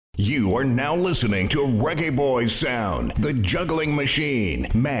You are now listening to Reggae Boys Sound, the juggling machine,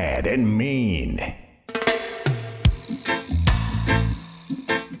 mad and mean.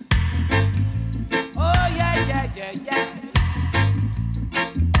 Oh yeah, yeah, yeah, yeah.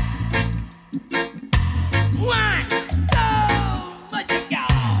 One, two, but you go.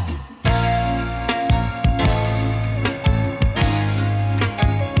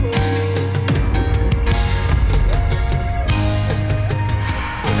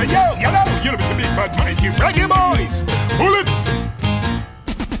 Hey yo, yellow, you know it's a big bad mighty Reggae Boys. Pull it.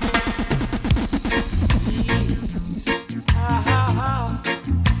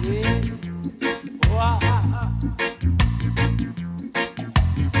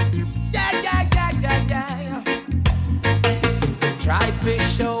 Try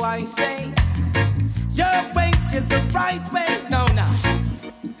fish show, I say. Your way is the right way. No, no.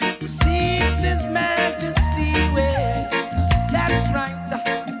 Seek this majesty way. That's right.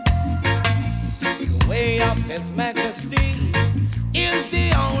 The way of His Majesty is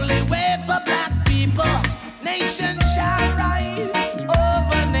the only way for black people. Nation shall rise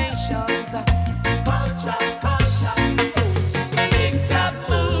over nations. Culture, culture. Mix up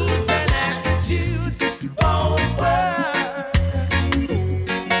moods and attitudes. Won't work.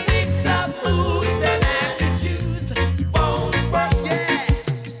 Mix up moods and attitudes. Won't work, yeah.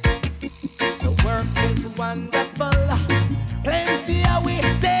 The work is wonderful. Plenty of we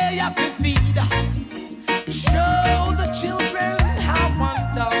there you fi feed. Show the children how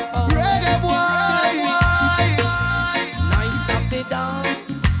wonderful Reggae it is. boy. Nice of the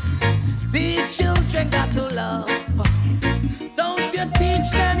dance, the children got to love. Don't you teach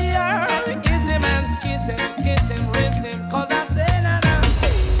them your ism and schism, rhythm, 'cause I say na na.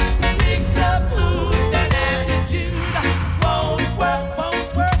 Mix up moods and attitude. Won't work, won't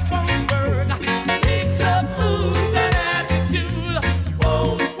work, won't work. Mix up moods and attitude.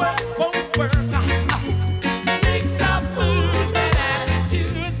 Won't work, won't work. Mix up moods and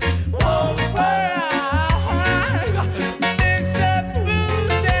attitudes. Won't work. Mix up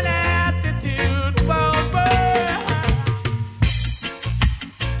moods and attitude. Won't work.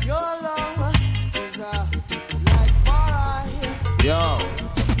 Your love is a light for I. Yo,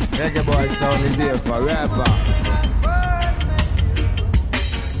 Reggae Boy Sound is here forever. First met you,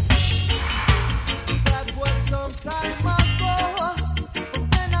 that was some time ago. But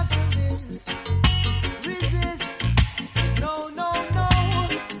then I couldn't resist. No, no, no,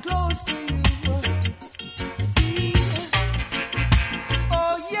 close to you. See,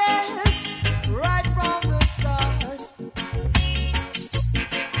 oh yes, right from the start.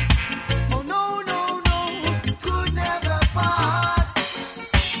 Oh no, no, no, could never part.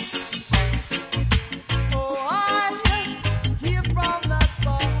 Oh,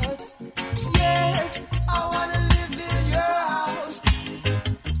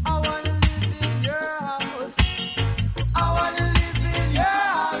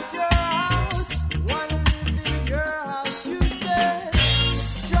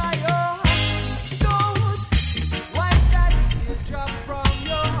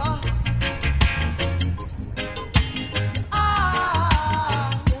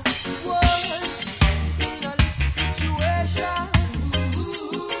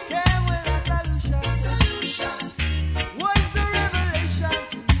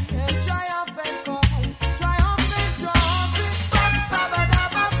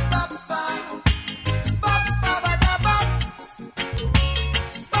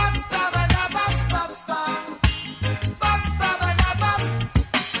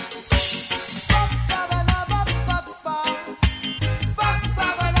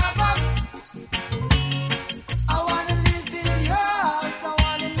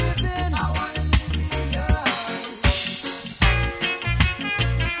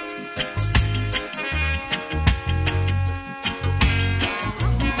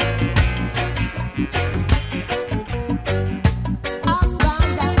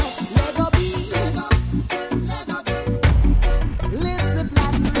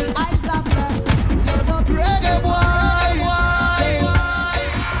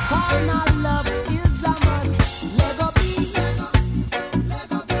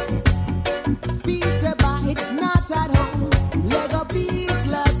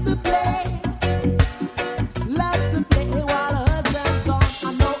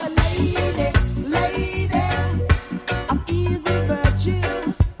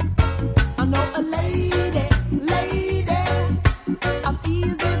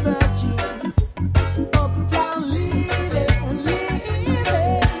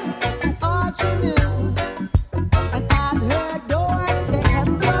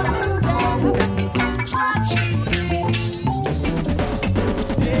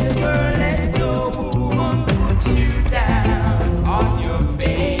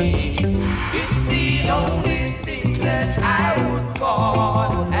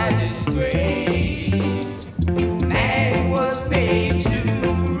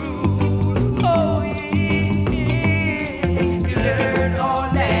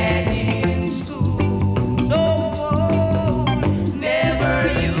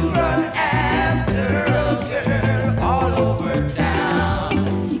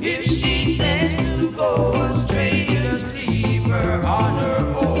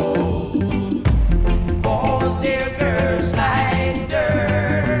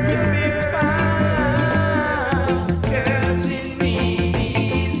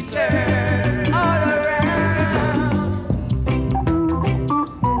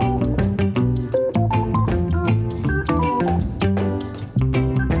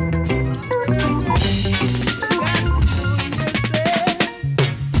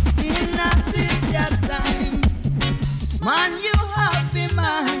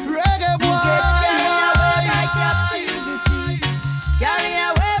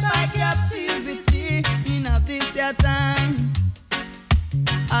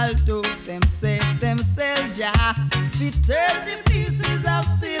 tribal to them sell Jah with 30 pieces of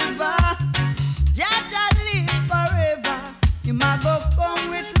silver. Jah live forever. He ma go come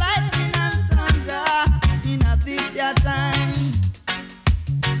with lightning and thunder in a this your time.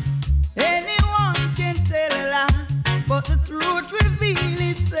 Anyone can tell a lie, but the truth reveal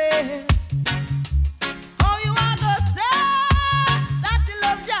itself. How you a go say that you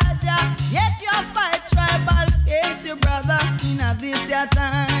love Jah, yet you fight tribal against your brother in a this your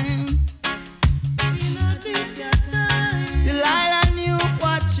time. In a this your time. Delilah knew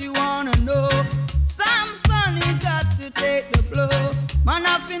what she wanna know. Samson he got to take the blow. Man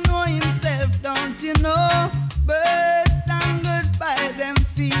have to know himself, don't you know? Birds tangled by them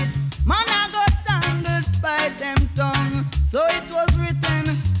feet. Man I got tangled by them tongue. So it was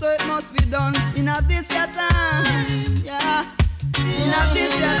written, so it must be done. In a this your time, yeah. In a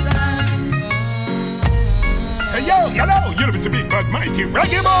this your time. Hey yo, hello, you're the big bad mighty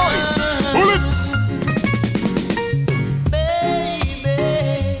reggae boys. Pull it. Baby,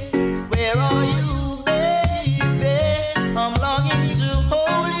 where are you, baby? I'm longing to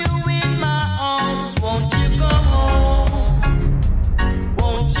hold you in my arms. Won't you come home?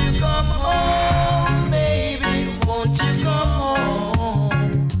 Won't you come home, baby? Won't you come home?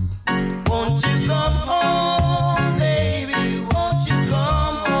 Won't you come home, baby? Won't you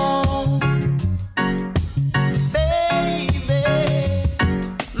come home? Baby,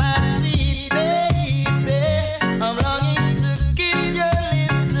 my sweet baby, I'm longing to kiss your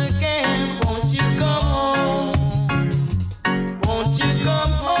lips again. Won't you come home? Won't you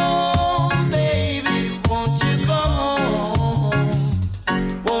come home, baby? Won't you come home?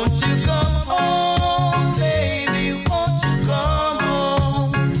 Won't you come home, baby? Won't you come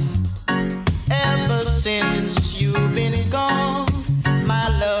home? Ever since you've been gone, my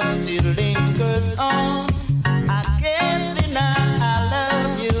love still lingers on. I can't deny I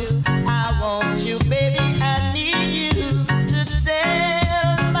love you. I want you, baby. I need you to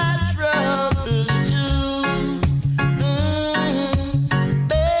tell my troubles to.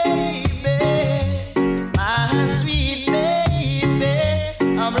 Baby, my sweet baby,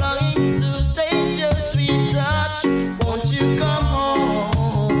 I'm longing to taste your sweet touch. Won't you come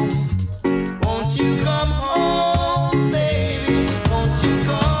home? Won't you come home, baby? Won't you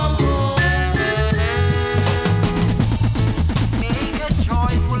come home? Make a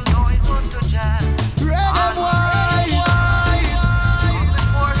joyful noise unto Jah. Reggae boy. Come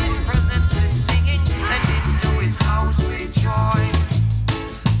before His presence with singing, and into His house with joy.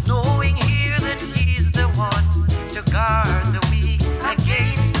 Knowing here that He is the one to guard the weak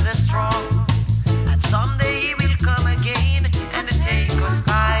against the strong. And someday He will come again and take us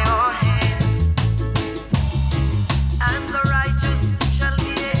by our hands. And the righteous shall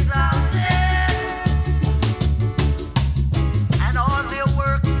be exalted, and all their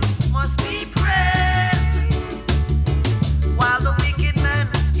works must be praised. While the wicked man,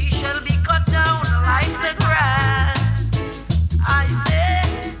 he shall be cut down like the grass, I say,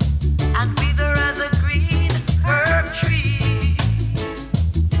 and wither as a green herb tree.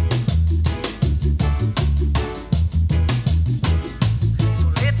 So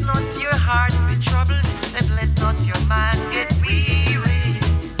let not your heart be troubled, and let not your mind get weary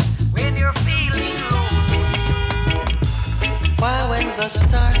when you're feeling low. Why when the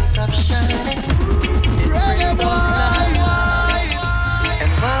stars stop shining, Reggae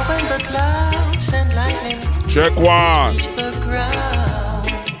and why when the clouds and lightning Check one. reach the ground,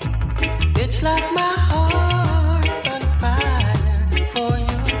 it's like my heart on fire for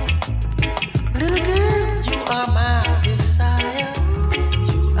you. Little girl, you are my desire,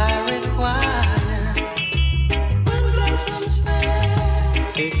 you I require. When blossoms fade,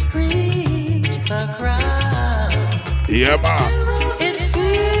 it reach the ground. Yeah, man. It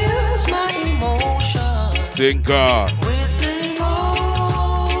fills my emotion Thank God. with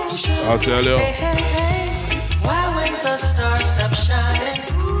emotion. I'll tell you. Hey, hey, hey. Why when the stars stop shining,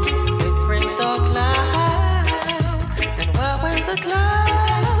 it brings dark light. And why when the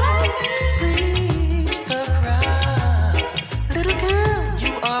clouds reach the ground, little girl,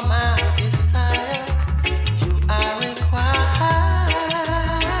 you are my desire, you I require.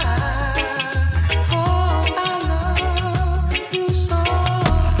 Oh, I love you so,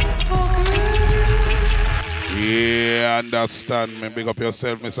 oh girl. Yeah, understand me. Big up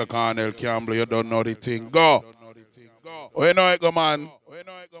yourself, Mr. Cornell Campbell. You don't know the thing. Go. Oh, you know it, go, man.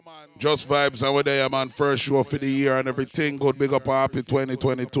 Just vibes over there, man. First show for the year and everything. Good. Big up a happy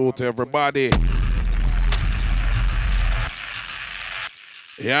 2022 to everybody.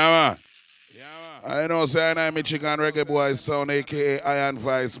 Yeah, man. I know, say I'm Michigan Reggae Boy Sound, a.k.a. Iron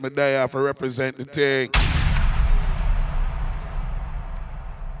Vice. Me there for represent the thing.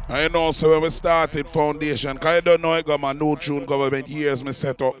 I know, so when we started Foundation, because I don't know it got my new tune government years, me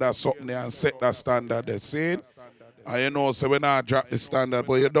set up that something there and set that standard there, see? And you know, so when I drop the standard,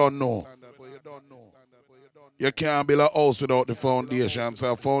 but you don't know. You can't build a house without the foundation,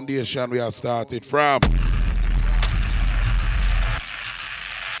 so foundation we have started from.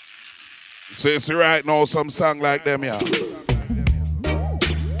 So you see right now some song like them, yeah.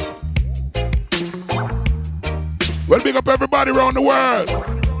 Well, big up everybody around the world.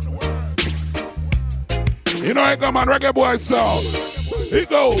 You know I come on Reggae Boy sound. It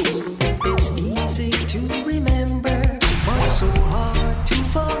goes. It's easy to remember, but so hard to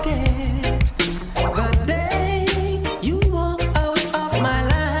forget. The day you walked out of my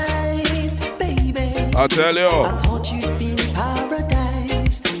life, baby. I tell you. I thought you'd be in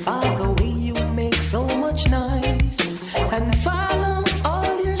paradise. By the way you make so much noise and follow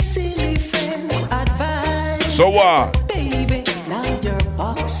all your silly friends' advice. So what? Baby, now you're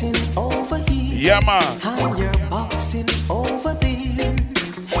boxing over here. Yeah, man. And you're boxing over there.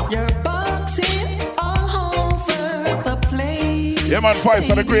 You're boxing all over the place. Yeah, man, fights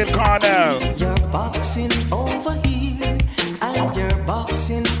on the Great Cornell. You're boxing over here. And you're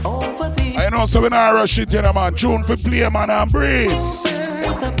boxing over there. I know, so when I rush it, you know, man. Tune for play, man, and breeze.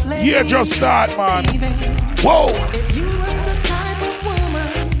 Yeah, just start, man. Whoa. If you are the type of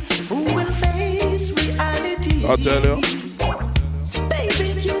woman who will face reality, I'll tell you.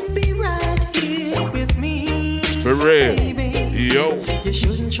 baby, you'd be right here with me. For real. Baby, Yo. you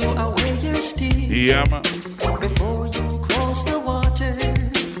shouldn't throw away your stick. Yeah, man. Before you cross the water,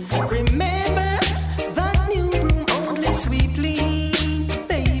 remember that new broom only sweetly,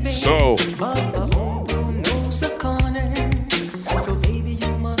 baby. So. But the old broom knows the corner. So baby,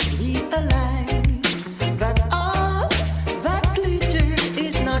 you must realize that all that glitter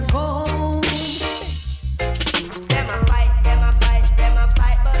is not gold. Them a fight,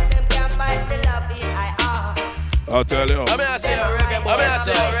 but them can't fight the love I are. I'll tell you. I say a reggae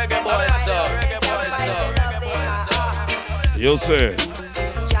boy, You say.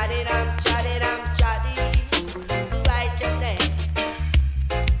 Chatty, I'm chatty, to righteousness.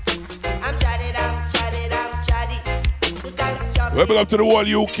 I'm chatty, to gangsta. Welcome up to the whole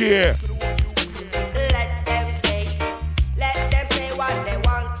UK. Let them say what they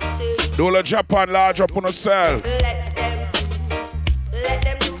want to say. Don't let Japan large up on yourself. Let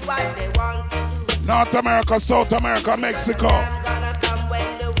them do what they want to do. North America, South America, Mexico. I'm gonna come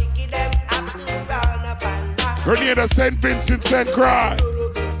when the wicked them have to run up and down. Grenada, St. Vincent, St. Croix.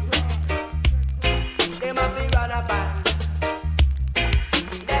 Them have to run up and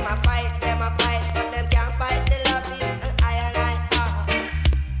them a fight, but them can't fight the love I and I are.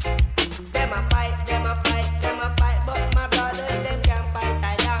 Them a fight, but my brother, them can't fight I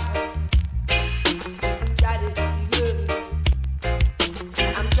are. Chatty, yeah.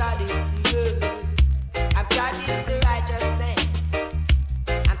 I'm chatty, yeah. I'm chatty to righteousness.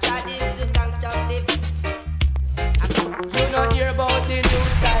 I'm chatty to constructive. You don't hear about the new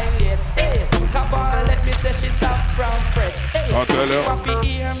style yet. Hey, come on, let me say she's up from fresh. Hey, I'll tell you. Papi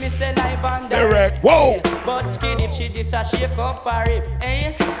hear me say live and Direct. Whoa. Hey, but skin if she dis a shake up her hip.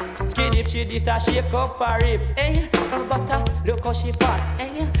 Hey, skin if she dis a shake up her hip. Hey, but look how she fat.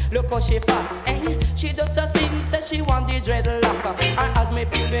 Hey, look how she fat. Hey, she just a sing say she want the dreadlocker. And as me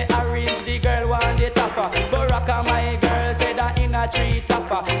feel me arrange the girl want the topper. Baraka my girl say that in a tree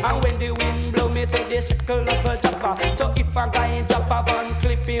topper. And when the wind blow me say they shackle up a topper. So if a guy drop a bun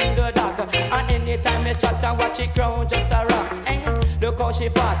clip him the dog. And anytime me chat and watch it crown just a rock. Eh? Look how she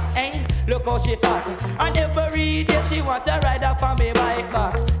fat, eh? Look how she fat. And every day she want to ride up on me bike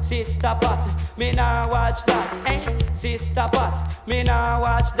back. Sister Pat, me nah watch that, eh? Sister Pat, me nah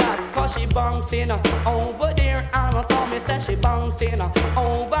watch that. Cause she bouncing over there. And so me say she bouncing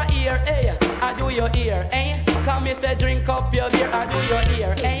over here, eh? I do your ear, eh? Come me say drink up your beer, I do your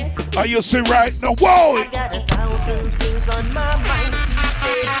ear, eh? Are you see right now? Whoa! I got 1,000 things on my mind to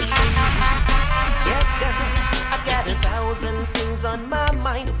say to you. Yes, girl, I got 1,000 things on my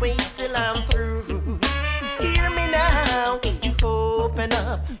mind. Wait till I'm through. Hear me now. You open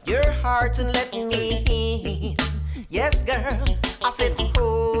up your heart and let me in. Yes, girl, I said to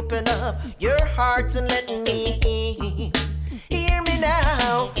open up your heart and let me in. Hear me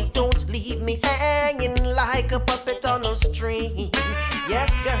now. Don't leave me hanging like a puppet on a string.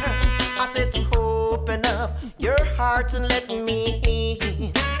 Yes, girl, I said to open up your heart and let me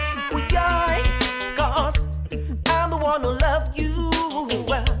in. We are, cause I'm the one who love you.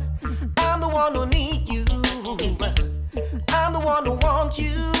 I'm the one who need you. I'm the one who want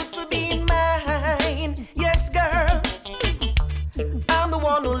you to be mine. Yes, girl, I'm the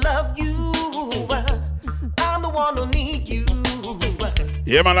one who love you. I'm the one who need you.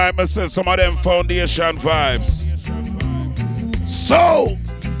 Yeah, man, like I said, some of them foundation vibes. So,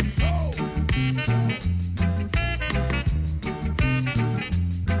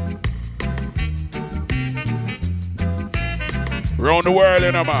 round the world,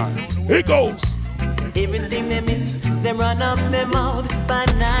 you know, man. Here it goes. Everything they miss, they run up their mouth,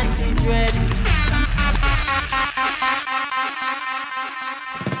 but naughty dread.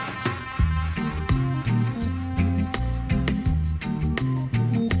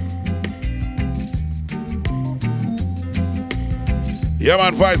 Yeah,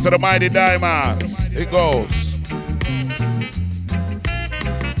 man, voice of the mighty diamonds. It goes.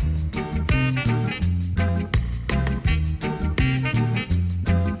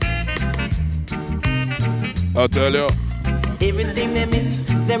 I'll tell you. Everything they miss,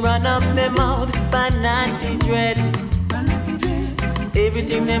 they run up their mouth, but naughty dread.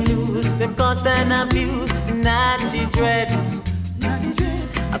 Everything they lose, they cause and abuse, naughty dread.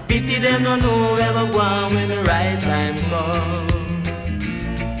 I pity them, don't know where to go when the right time comes.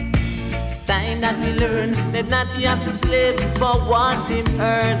 Time that we learn that not you have to slave for what it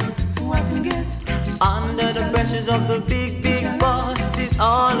earned. Under the pressures of the big bosses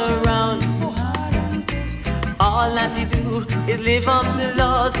all around. All that he do is live up the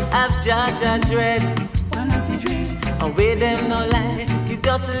laws of judge and dread. Away them no lie, it's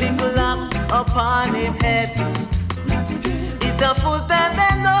just a little locks upon his head. It's a full time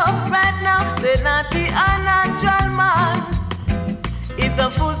they know right now, say not the unnatural man. It's a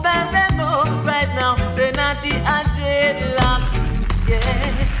full time they know right now, say not the dreadlocks. Yeah,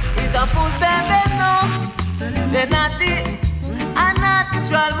 it's a full time they know, they're not the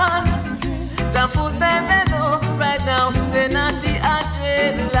unnatural man. The full time they know right now, say not the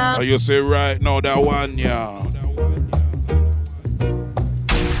dreadlocks. Oh, you say right now that one, yeah.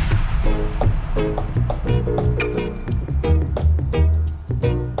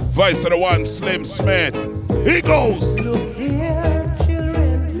 Voice of the one, Slim Smith. He goes. Look here,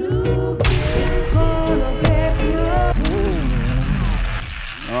 children, look, it's gonna get rough.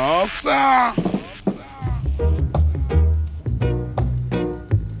 Oh, sir.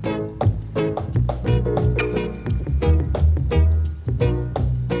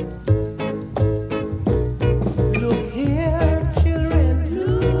 Look here, children,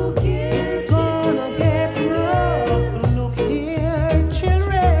 look, it's gonna get rough. Look here,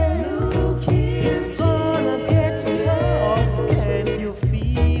 children, look, it's gonna get tough. Can't you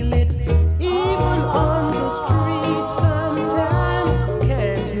feel it? Even on the street sometimes.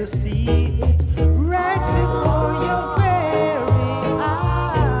 Can't you see it right before your very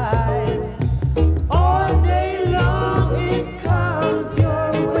eyes? All day long it comes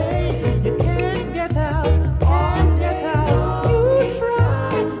your way. You can't get out, can't get out. You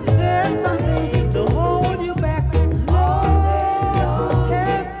try, there's something to hold you back. Lord,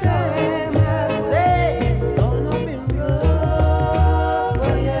 help them. I say it's gonna be rough,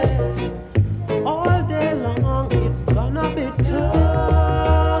 yes. All day long it's gonna be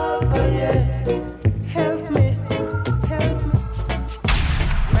tough, yes. Help me, help me.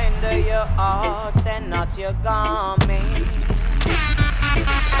 Render your heart and not your garment.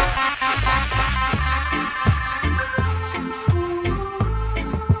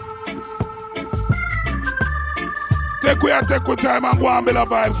 Take with time and go and build a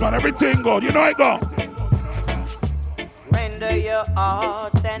vibes, man. Everything good. You know it go. Render your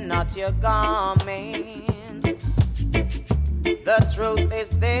heart and not your garment. The truth is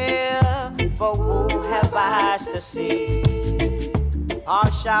there for who have eyes to see.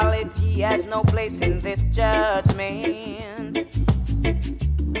 Partiality has no place in this judgment.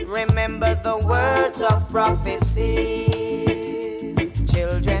 Remember the words of prophecy.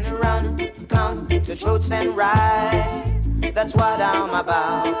 Children run, come to truths and rights. That's what I'm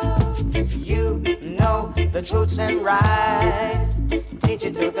about. You know the truths and rights. Teach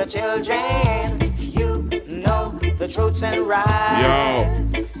it to the children. You know the truths and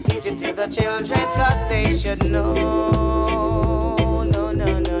rights. Teach it to the children, cause they should know. No,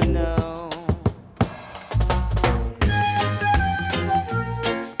 no, no, no.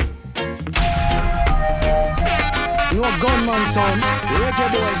 You a gunman son, reggae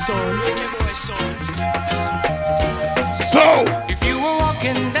boy son. So, If you were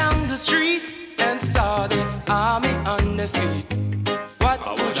walking down the street and saw the army on their feet, what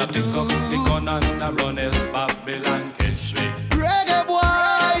would you do? The gun and a run else Babylon catch me. Reggae boy.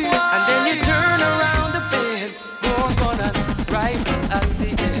 And then you turn around the bend, more gun and rifle at the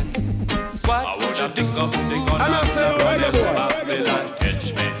end. What would you do? The gun and a run else Babylon catch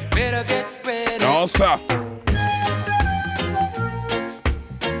me. Better get ready. no, sir.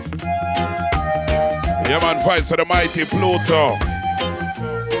 Yeah, man, voice of the mighty Pluto.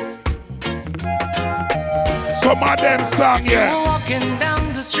 modern song, You were yeah. walking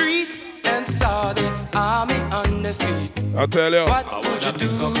down the street and saw the army on their feet. I tell you. What I would would you have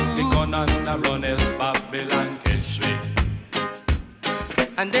pick up the do? gun and I run else Babylon catch me.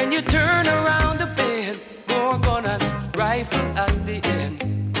 And then you turn around the bed, more gun and rifle at the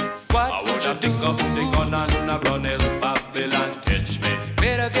end. I What would would you have pick up the do? gun and I run else Babylon catch me.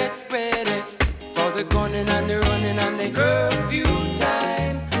 Better get ready for the gunning and the running and the curfew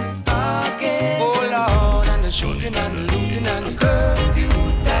time again. Oh Lord, and the shooting and the looting and the curfew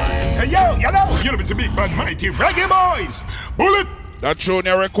time. Hey yo, you know it's a big bad mighty reggae boys. Bullet. That tune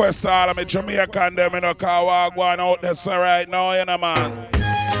you request all of me Jamaican them in a car walk going out there so right now, you know, man.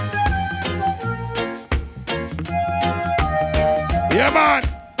 Yeah, man.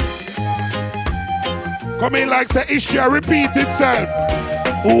 Come in like say history repeat itself.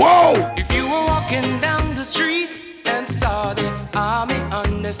 Whoa! If you were walking down the street and saw the army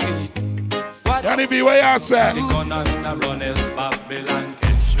on their feet, what Johnny B, what you say? The gun and I run else Babylon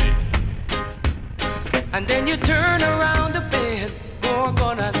catch me. and then you turn around the bed, more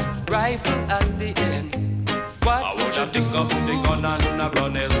gun and rifle at the end. I What would would have you pick up the do? gun and I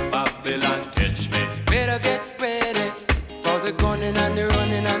run else Babylon catch me. Better get ready for the gunning and the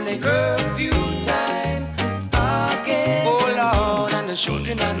running and the curfew time again. Oh Lord, and the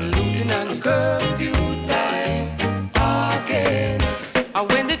shooting and the looting and the curfew time again.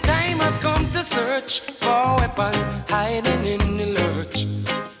 And when the time has come to search for weapons hiding in the lurch,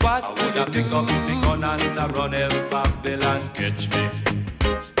 what I would would you have pick up the do? gun and I run else Babylon catch me.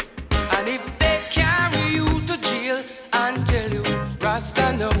 And if they carry you to jail and tell you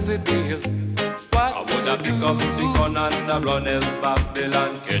Rasta no fi bail, I what would would have you pick up the do? gun and I run else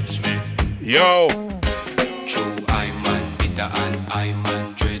Babylon catch me. Yo, True, I'm man bitter and I'm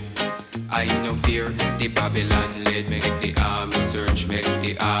man dread. I no fear the Babylon led. Make the army search, make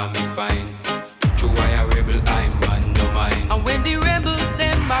the army find. True, I a rebel, I'm man no mind. And when the rebels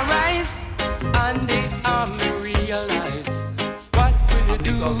them arise and the army realize, what will you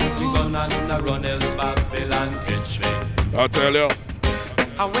Pick up the do? gun and I run else Babylon catch me. I tell you.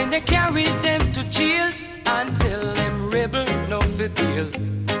 And when they carry them to jail and tell them rebel no fi bail,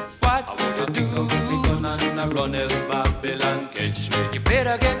 what I will you would have pick up the do? gun and I run else Babylon catch me. You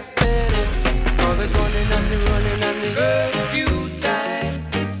better get ready for the gunning and the running and the curfew time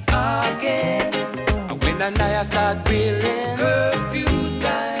again. And when I start wailing, curfew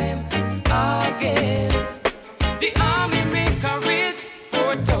time again. The army make a raid,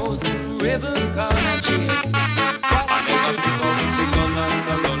 4,000 rebels gonna jail. What I never would pick you up the do? gun and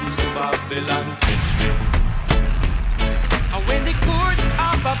I run so Babylon catch me. And when the court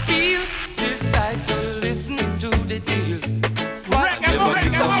of appeal decide to listen to the deal, what I never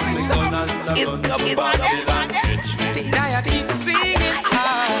pick up the gun and I run so Babylon catch me. now I keep singing.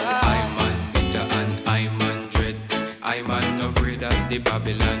 I'm man bitter and I'm man dread. I'm man no afraid of the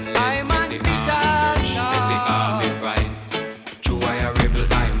Babylon led. I'm man Make the army bitter, search, make the no. army find. True, I a rebel,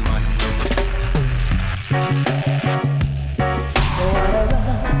 I'm man no mind.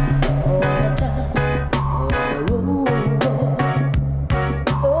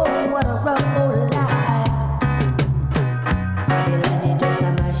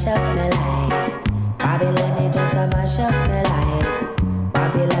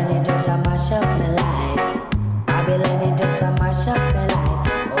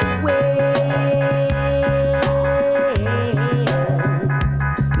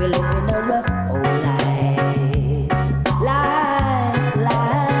 We live in a rough old life.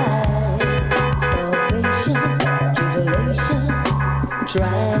 Starvation, tribulation,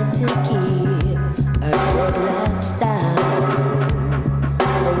 trying to keep a dreadlocks down.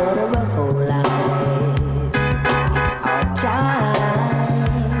 Oh, what a rough old life. It's our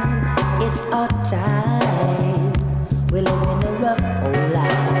time, it's our time. We live in a rough old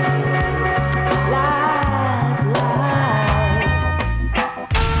life.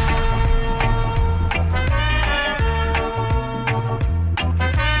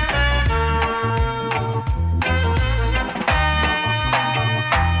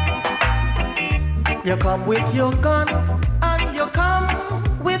 You come with your gun and you come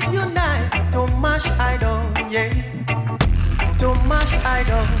with your knife to mash idol, yeah. To mash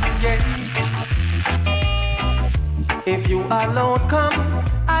idol, yeah. If you alone come,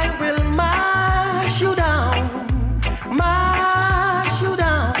 I will mash you down, mash you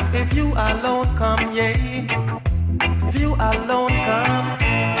down. If you alone come, yeah. If you alone come.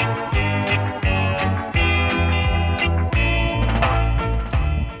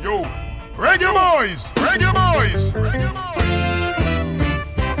 Yo, reggae boys, reggae boys, reggae boys.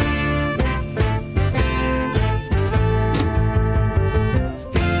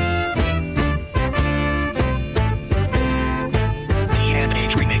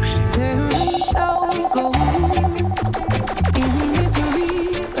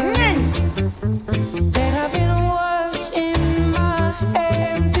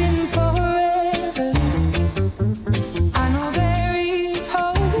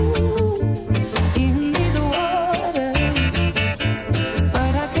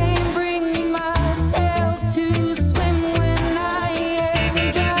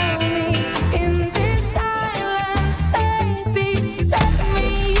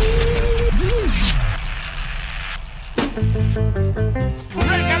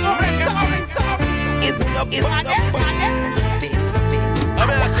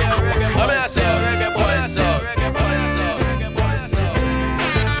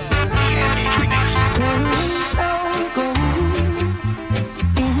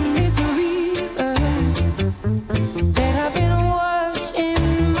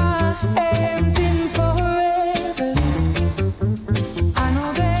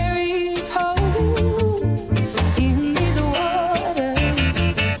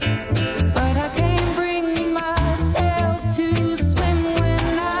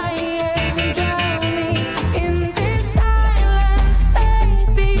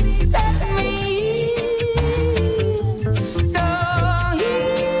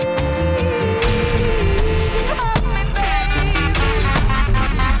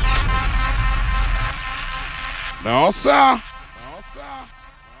 No, sir.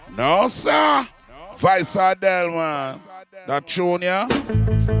 No, sir. Vice Adele, man. That tune, yeah?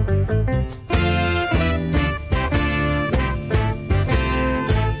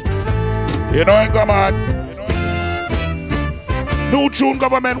 You know it, come on. New tune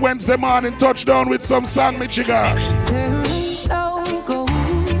government Wednesday morning touchdown with some song, Michigan.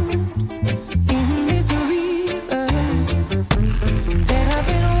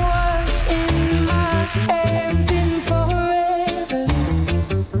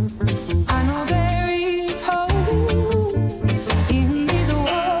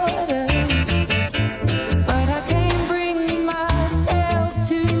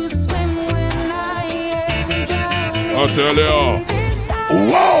 I'll tell you.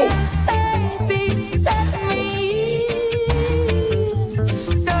 Whoa!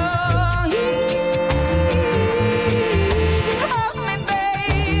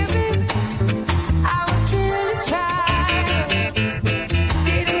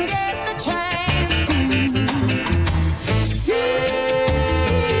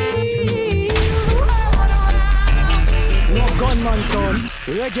 No gunman son,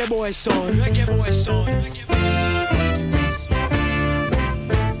 reggae boy son, reggae boy son.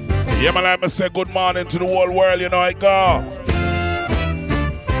 Yeah, man, let me say good morning to the whole world, you know I go.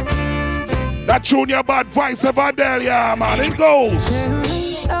 That tune your bad Vice of Adele, yeah, man, it goes.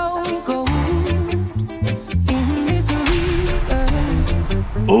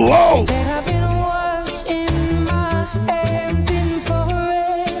 Whoa!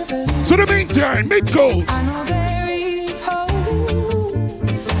 So the meantime, it goes.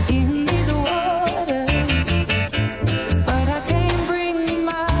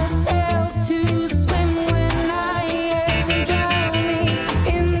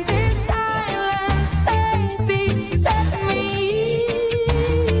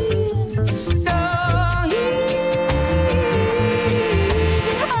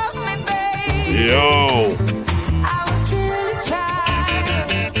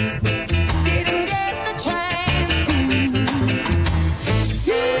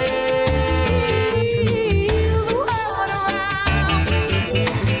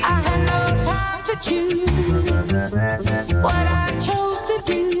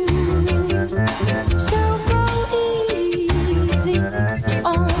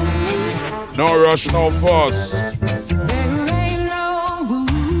 No rush, no fuss. There ain't no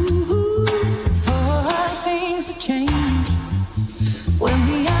room for things to change when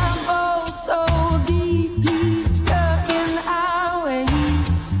we are both so deeply stuck in our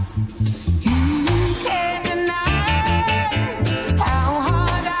ways. You can't deny how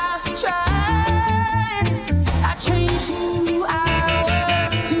hard I've tried. I changed you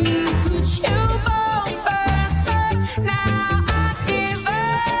hours to put you both first, but now I give up.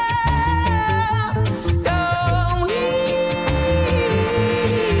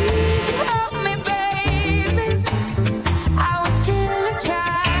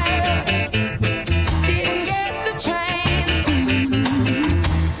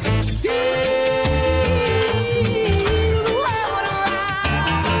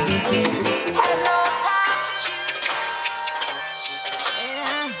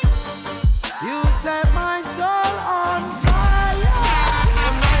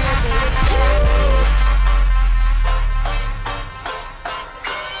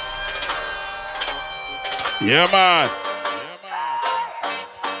 Yeah, man.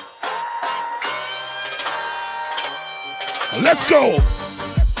 Let's go.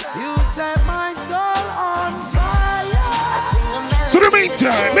 You set my soul on fire. So the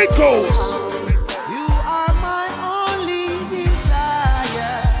meantime, it goes. You are my only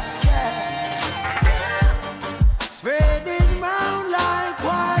desire. Yeah. Spreading round like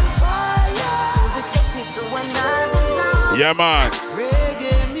wildfire. Music take me to another zone. Yeah, man.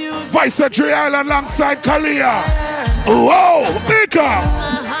 Reggae music. Vice Adre Island alongside Kalia. Whoa, big up.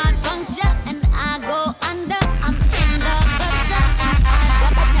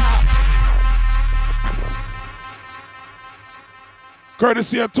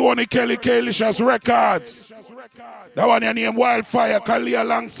 Courtesy of Tony Kelly, Kalicious Records. That one your name Wildfire, Kalia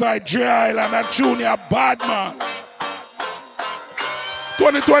alongside J Island and Junior Badman.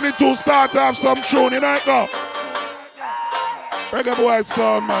 2022 start off some tune, you know it go. Reggae boy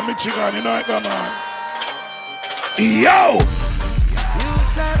sound, man, Michigan, you know it go, man. Yo! You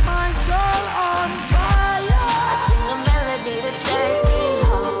set my soul on fire. Sing a melody to take me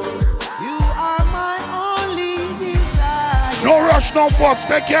home. You are my only desire. No rush, no fuss,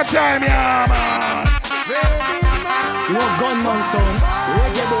 take your time, yeah, man. No gunman son,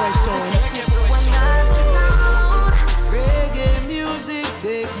 reggae boy son. Reggae music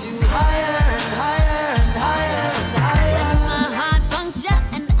takes you higher and higher and higher.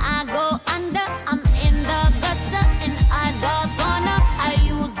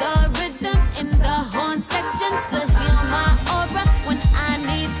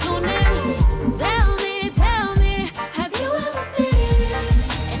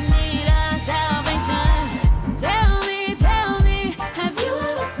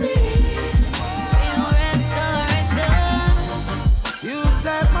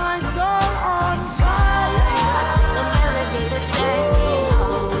 set my soul on fire. I sing a melody to take me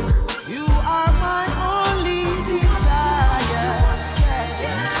home. You are my only desire.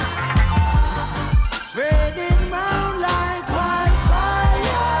 Spreading round like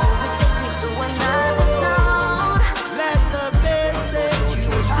wildfire. Music take me to another zone. Let the bass take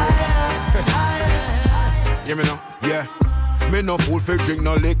you higher, higher. Hear me now? Yeah. Me no fool for drink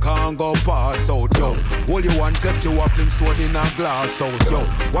no liquor and go pass out, yo. All you want if you a fling stone in a glass house, yo.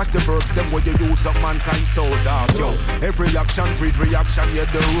 Watch the verbs, them where you use up mankind so dark, yo. Every action, breed reaction, yeah,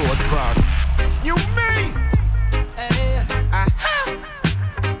 the road cross. You mean?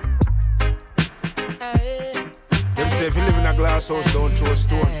 Them say if you live in a glass house, don't throw a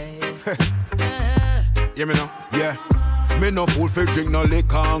stone. Hear me now? Yeah. Me no fool for drink no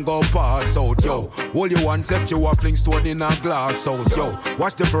liquor and go pass out, yo. All you want if you a fling stone in a glass house, yo.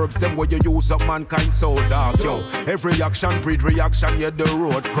 Watch the verbs, them where you use up mankind so dark, yo. Every action, breed reaction, yeah, the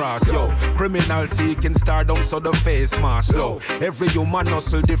road cross, yo. Criminal seeking stardom, so the face mask low. Every human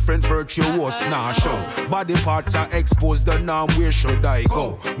hustle, different virtuous, nah show. Body parts are exposed, the norm, where should I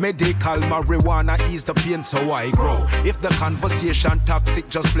go? Medical marijuana ease the pain, so I grow. If the conversation toxic,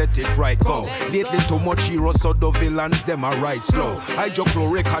 just let it right go. Lately too much heroes, so the villains, them are right slow.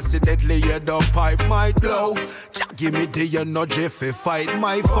 Hydrochloric acid deadly, yeah, the pipe might blow. Just give me the energy if fight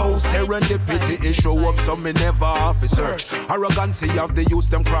my foes. Serendipity is show up, so me never off a search. Arrogancy of the youth,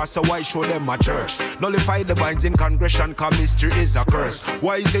 them cross, so I show them a church. Nullify the binds in congression, cause mystery is a curse.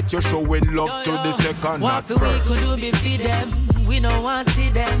 Why is it you're showing love to the second, what not first? What we could do be feed them, we no want see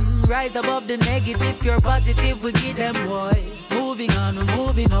them. Rise above the negative, pure positive, we give them, boy. Moving on, we're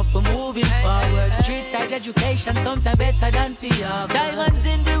moving up, we're moving forward. Street side education, sometimes better than fear. Diamonds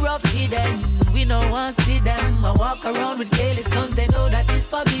in the rough hidden, we no want see them. I walk around with careless guns, they know that it's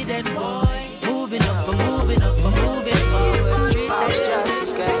forbidden, boy. Moving up, we're moving up, we're moving forward. Street side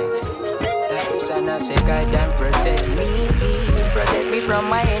education. And I say, guide and protect me from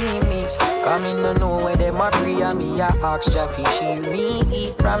my enemies. Coming to know where them a pray and me a ask Jah fi shield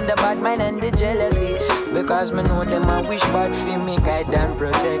me from the bad mind and the jealousy. Because me know them a wish bad for me, guide and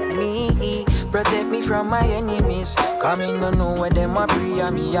protect me from my enemies. Coming to know where them a pray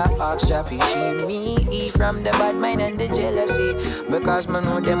and me a ask Jah fi shield me from the bad mind and the jealousy. Because me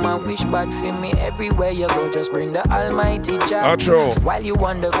know them a wish bad for me. Everywhere you go, just bring the Almighty Jah. While you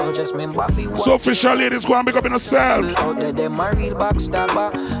wonder, go just remember fi what. So official ladies go and pick up in yourself. Out there, them a real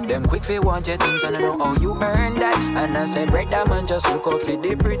backstabber. Them quick fi want your things and I know how you earn that. And I say, break that man, just look out for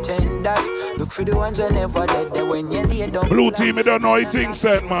the pretenders. Look for the ones who never dead there when you lay down. Blue team, you don't know it things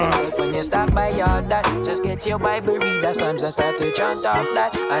said, man. When you stop by your dad, just get your Bible, read the Psalms and start to chant off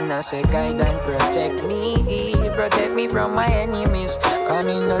that. And I say, guide and protect me from my enemies.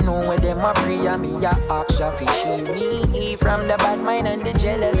 Coming to know where them a pray and me a ask Jah fi shield me from the bad mind and the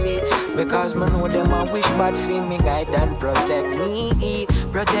jealousy. Because me know them a wish bad for me, guide and protect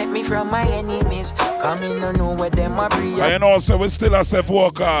me from my enemies. Coming to know where them a pray. And you know, so we still have self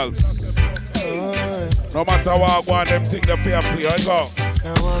vocals. No matter what I want, them think they fair play. I go.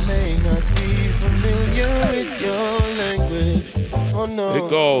 Now I may not be familiar with your language. Oh no. It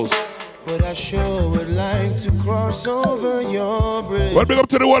goes. But I sure would like to cross over your bridge. Well, big up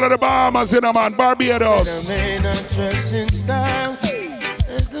to the wall of the Bahamas, you know, man. Barbados. Said I may not dress in style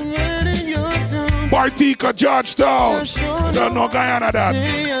as the man in your town. Bartica, Georgetown. You don't know Guyana that.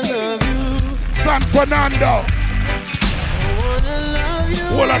 San Fernando.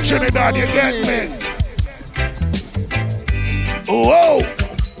 Whole of Trinidad, you get me? Whoa.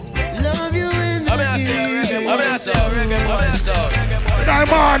 Love you in the Good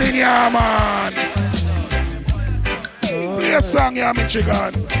morning, yeah, man. Play a song, yeah,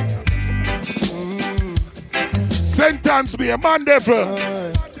 Michigan. Sentence be a man devil.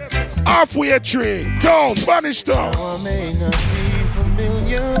 Halfway tree. Down, Spanish town. I may not be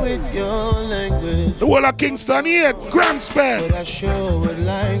familiar with your language. The whole of Kingston here, Grand Span. But I sure would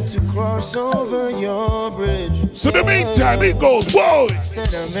like to cross over your bridge. So the meantime, it goes, whoa.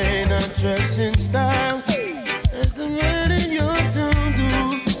 Said I may not dress in style as the man in your town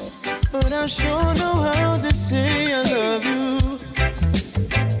do, but I sure know how to say I love you.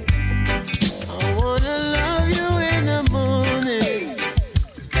 I wanna love you in the morning,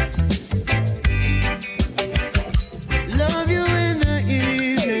 love you in the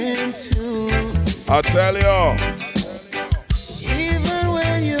evening too. I'll tell you. Even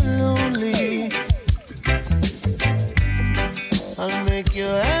when you're lonely, I'll make you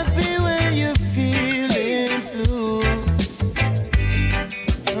happy when you're feeling blue.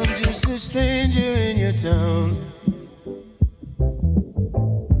 I'm just a stranger in your town.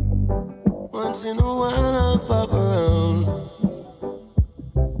 Once in a while I'll pop around.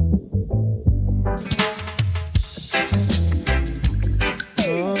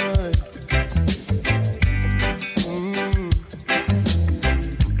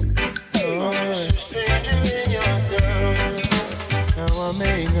 I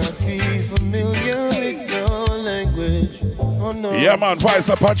may not be familiar with your language. Oh no. Yeah, man, Vice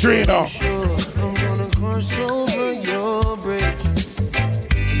Padrino. I'm sure I'm gonna cross over your bridge.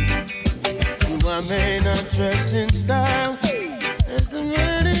 I may not dress in style as the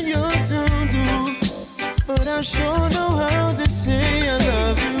man in your town do, but I sure know how to say I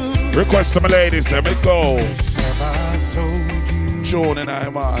love you. Request to my ladies, let me go. Have I told you? June and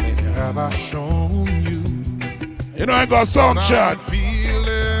I'm on it. Have I shown you? You know I got some chat.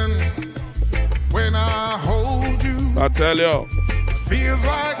 Feeling when I hold you. I tell you. It feels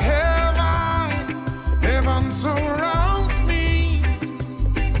like heaven. Heaven surrounds me.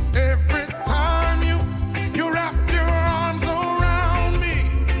 Every time you wrap your arms around me,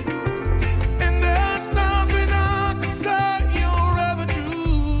 and there's nothing I can say you'll ever do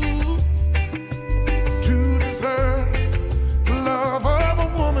to deserve the love of a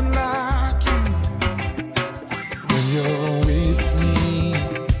woman like you. When you're with me,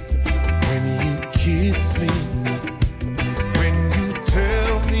 when you kiss me, when you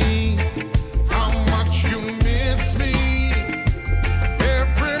tell me how much you miss me.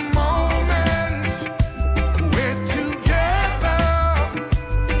 Every moment we're together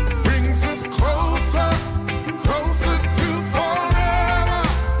brings us closer, closer to forever.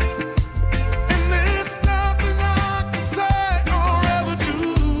 And there's nothing I can say or ever do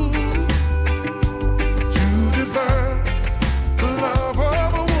to deserve the love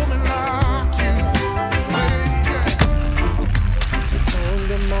of a woman like you. Sound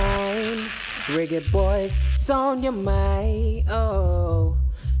your mind, reggae boys, sound your mind, oh.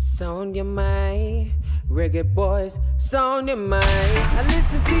 Sound your mind, reggae boys, sound your mind. I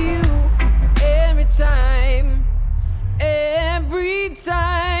listen to you every time,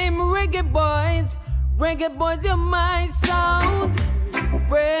 reggae boys, you're my sound.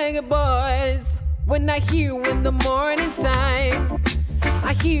 Reggae boys, when I hear you in the morning time,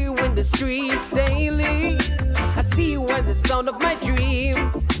 I hear you in the streets daily. I see you as the sound of my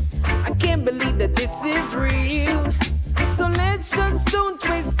dreams. I can't believe that this is real. So let's just don't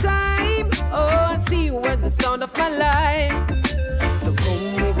waste time. Oh, I see you as the sound of my life. So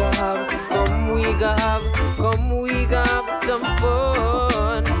come we go have some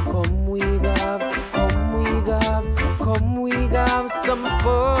fun. Come we go have some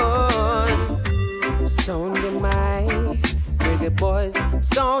fun. Sound your mind, reggae boys,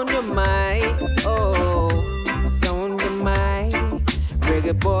 sound your mind. Oh, sound your mind,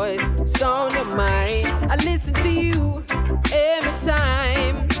 reggae boys, sound your mind. I listen to you every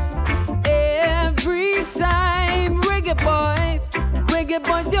time, reggae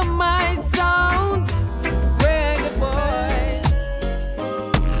boys, you're my sound, reggae boys.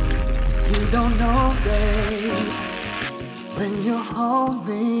 You don't know, babe, when you hold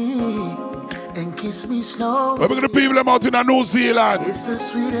me and kiss me slow. We're going to people them out in New Zealand. It's the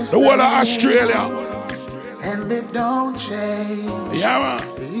sweetest the whole of thing, Australia. and it don't change. Yeah, man.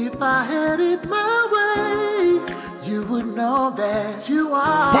 If I had it my way, you would know that you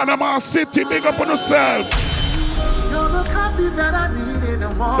are. Panama City, big up on yourself. You're the coffee that I need in the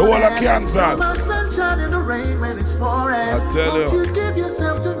morning. The whole of Kansas. You're my sunshine in the rain when it's pouring. I tell Won't you. you give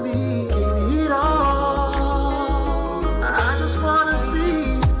yourself to me, give it all. I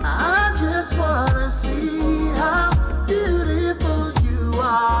just wanna see how beautiful you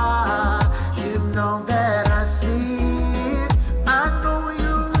are. You know that I see it. I know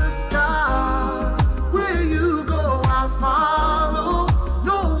you're a star. Where you go, I'll follow,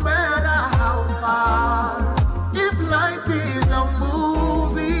 no matter how far. If life is a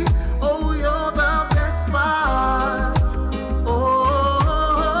movie, oh, you're the best part.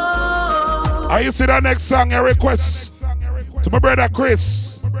 Oh. I you see that next song, a request to my brother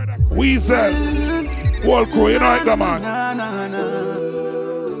Chris, Weasel, whole crew, you know it, come on.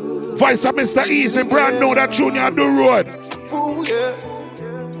 Vice of Mr. Easy, brand new, that Junior do road. Ooh, yeah.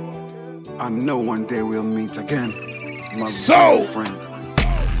 I know one day we'll meet again, my So, friend. A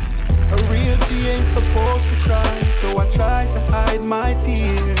real G ain't supposed to cry, so I try to hide my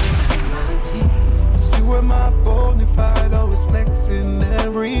tears. You were my bona fide, always flexing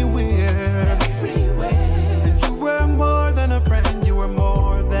everywhere. And you were more than a friend, you were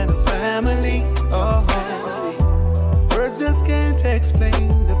more than a family. Oh, words just can't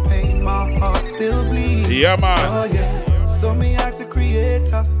explain the pain, my heart still bleeds. Yeah, man. Oh, yeah. So me ask the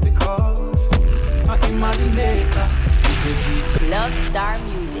creator, because my imaginator. Love Star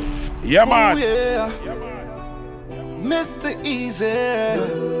Music. Yeah, man. Oh, yeah. Mr. Easy.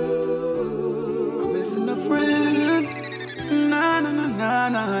 I'm missing a friend. Na na na na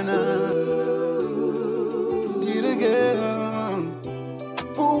na na. Need again.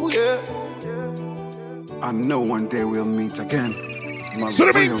 Oh, yeah. I know one day we'll meet again, So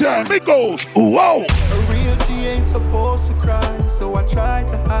the meantime, it goes, whoa. A real G ain't supposed to cry, so I tried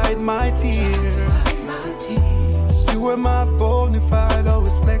to hide my tears. You were my bona fide,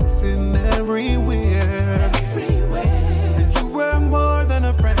 always flexing everywhere. And you were more than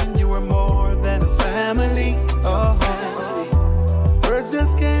a friend, you were more than a family. Words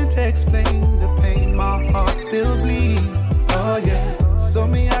just can't explain the pain, my heart still bleeds. Oh yeah. So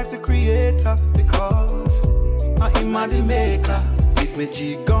me ask the creator because I am my maker. With me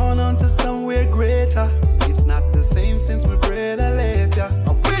G gone on to somewhere greater. It's not the same since my brother left ya.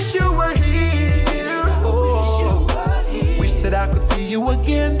 I wish you were here. Oh, wish that I could see you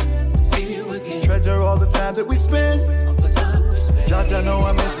again. Treasure all the time that we spent. Judge, I know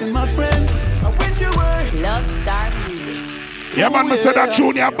I'm missing my friend. I wish you were. Love Star Music. Yeah, man, Mr. That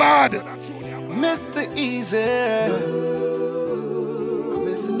Junior bad. Mr. Easy. I'm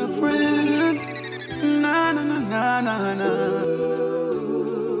missing a friend. Na na na na na na.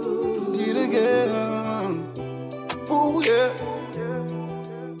 Did it again. Oh yeah.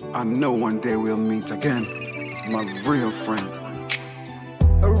 I know one day we'll meet again. My real friend.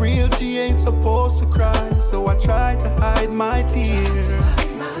 A real G ain't supposed to cry, so I tried to hide my tears.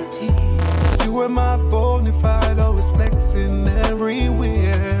 You were my bona fide, always flexing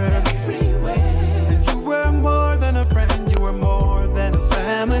everywhere. And you were more than a friend, you were more than a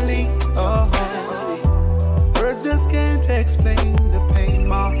family. Words just can't explain the pain,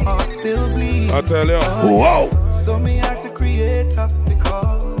 my heart still bleeds. I tell you, whoa. So me ask the creator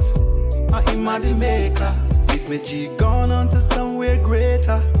because I am my maker. With me G gone on to somewhere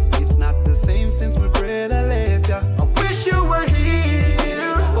greater. It's not the same since my brother left ya. I wish you were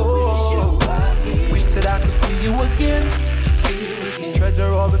here. Oh, wish that I could see you again.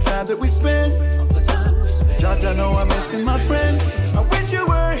 Treasure all the time that we spent. Judge, I know I'm missing my friend. I wish you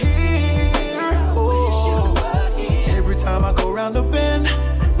were here. Oh, every time I go round the bend,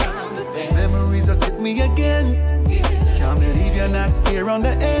 memories just hit me again. Can't believe you're not here on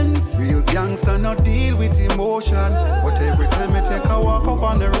the ends. Real gangster not deal with emotion. But every time I take a walk up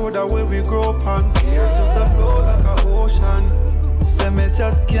on the road, I will we grow upon. Tears just a flow like an ocean. Say me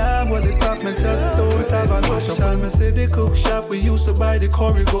just can't hold it back, me just don't have an option. Me say the cook shop we used to buy the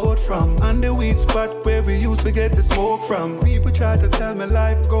curry goat from, and the weed spot where we used to get the smoke from. People try to tell me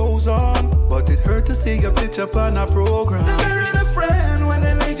life goes on, but it hurt to see your picture on a program. They buried a friend when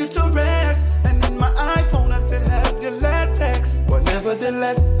they laid you to rest, and in my iPhone I still have your last text. But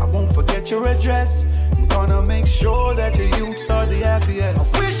nevertheless, I won't forget your address. I'm gonna make sure that your youths are the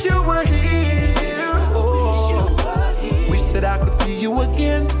happiest. I wish you were here. Oh, wish that I could see you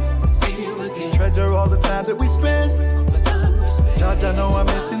again. Treasure all the times that we spent. Judge, I know I'm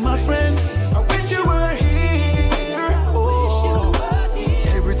missing my friend. I wish you were here. Oh,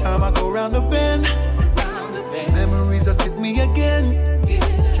 every time I go round the bend, memories just hit me again.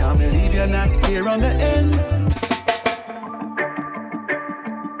 Can't believe you're not here on the ends.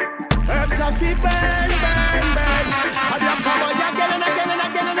 Herbs are fit, burn, burn, burn. Have you come on again and again and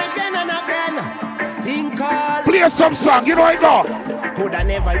again and again and again? Think all. Play some song, you know I know. Coulda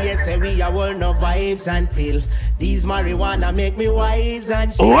never hear say we are all no vibes and pill. These marijuana make me wise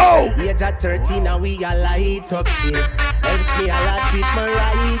and chill. Whoa. Age at 13 and we are light up still. Helps me a lot with my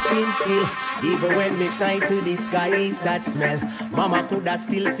writing skill. Even when me try to disguise that smell, Mama coulda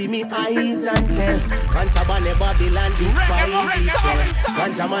still see me eyes and tell. Contraband Babylon despise itself.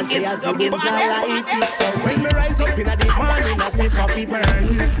 Ganja man say as the books are light itself. When me rise up in the morning as me coffee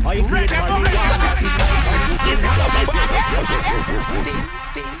burn, I create marijuana.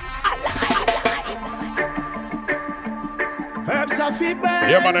 Herbs are fit burn.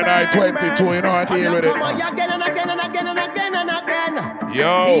 Yeah, man, and I 22, you know I deal with it. Come on again and again and again and again and again.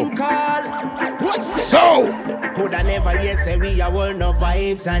 Yo. What's so? Coulda never hear say we are all no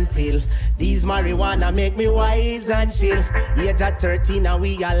vibes and pill. These marijuana make me wise and chill. Age at 13 and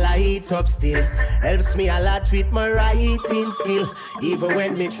we are light up still. Helps me a lot with my writing skill. Even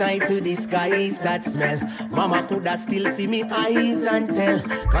when me try to disguise that smell, Mama coulda still see me eyes and tell.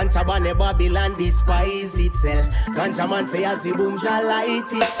 Contraband Babylon despise itself. Ganja man say as the boom shall light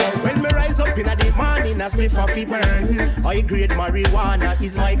itself. When me rise up in the morning as me for burn, high grade marijuana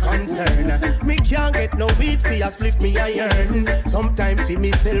is my concern. Me can't get no weed for a spliff me iron. Sometimes for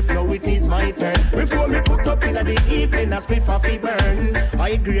myself now it is my turn. Before me put up in the evening a spliff for burn,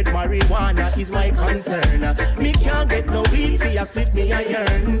 high grade marijuana is my concern. Me can't get no weed for a spliff me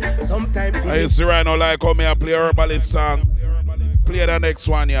iron. Sometimes I used to right now like how me I play herbalist song. Play the next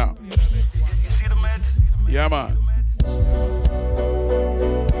one, yeah. Yeah, man.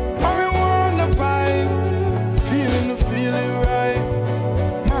 Marijuana vibe, feeling the feeling right.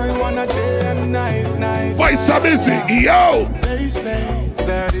 Marijuana day and night. Voice so busy, yo. They say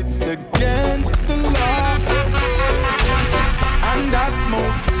that it's against the law, and I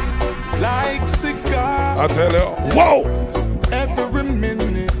smoke it like cigar. I tell you, whoa! Every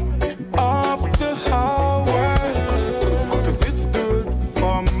minute of the hour, 'cause it's good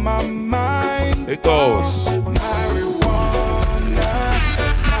for my mind. It goes.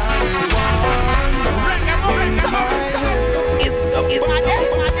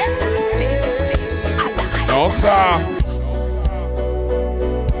 No, sir.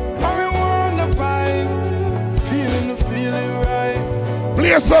 Marijuana vibe, feeling the feeling right.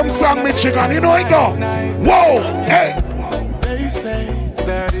 Play some song, Michigan, you know it go. Whoa, hey. They say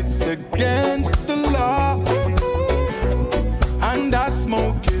that it's against the law, and I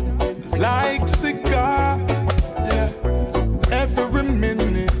smoke it like cigar. Yeah. Every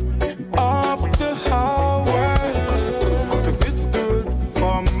minute of the hour, 'cause it's good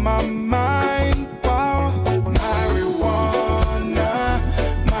for my mind.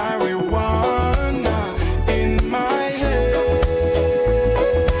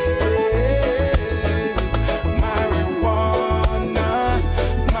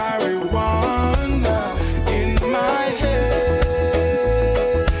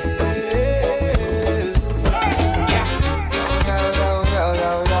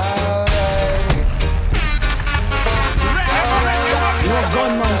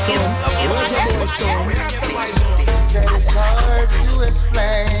 It's hard to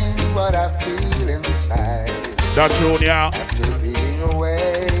explain what I feel inside. That Junior. After being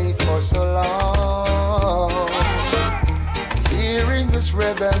away for so long, hearing this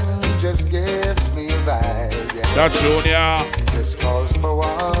rhythm just gives me a vibe. Yeah. That Junior. This calls for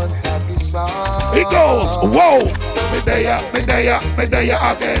one happy song. It goes, whoa! Me there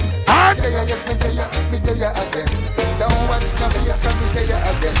again. And? Me there again. Don't watch nothing, just come me there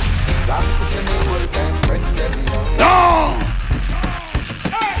again. Rock for some old time friend, let me know. No!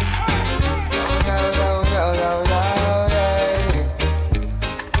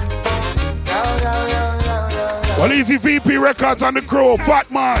 Well, Easy VP Records on the crew, Fat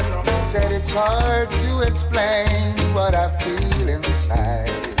Man. Said it's hard to explain what I feel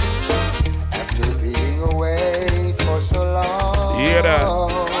inside after being away for so long. Yeah, that.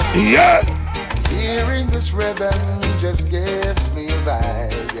 Yeah. Hearing this rhythm just gives me a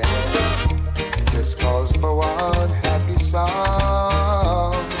vibe. Yeah. This calls for one happy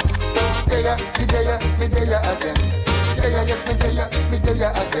song. Me there again. Yes, me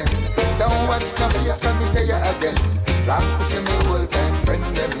there again. Don't watch nothing, yes, come me there again. Rock for some old time friend,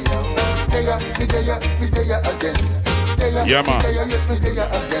 let me know. Me there again. Yeah, man. Yes, me there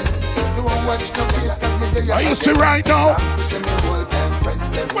again. Don't watch no face, come me there again. Are you see right now? Rock for some old time friend,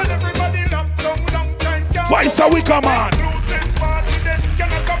 let me know. Well, everybody locked down, long time. Vice, how we come on?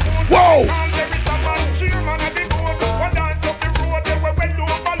 Whoa!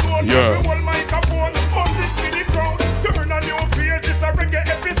 Yeah. Turn on your page, it's a reggae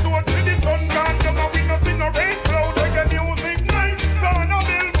episode. See the sun gone down, and we no see no rain cloud. Reggae music nice, gonna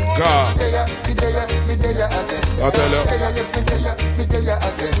billboard. God. Me there again. I tell you. Yes, me there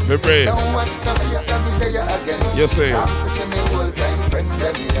again. Me pray. Don't watch nothing, yes, come me there again. Yes, sir. Rock for some old time friend,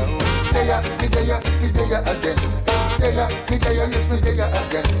 let me know. Me there again. Me there, yes, me there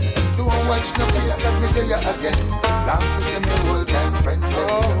again. Don't watch no face, cause me there again. Long for some old time friend,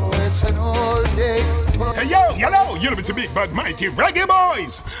 oh, it's an old day. Hey, yo, yellow, you're with the big bad mighty reggae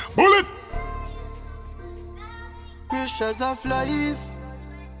boys. Bullet. Pressures of life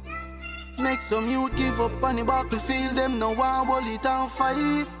make some youth give up on the battlefield. Them no one bullet and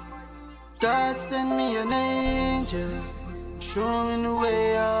fight. God send me an angel, show me the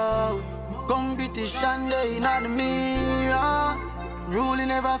way out. Competition day not the mirror, rule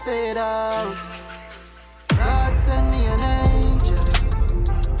never fade out. God send me an angel,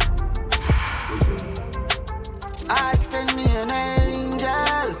 God send me an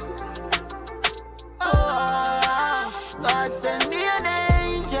angel. Oh, God send me an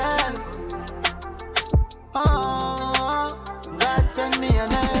angel. Oh, God send me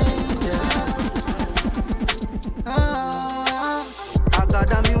an angel. Oh, I got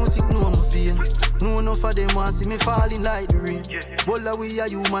the music, no more pain. No enough of them want see me falling like the rain. Bola we are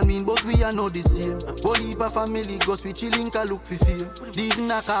human being, but we are not the same. Body pa family, cause we chillin' can look for fear.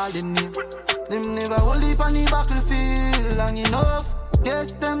 Even I call them name. Them never hold it on the battlefield long enough.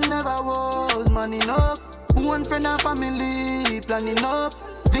 Guess them never was man enough. One friend and family planning up.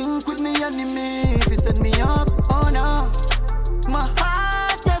 Think with me enemy if you set me up. Oh no, my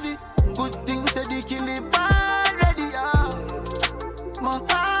heart heavy. Good things said they kill it bad ready. My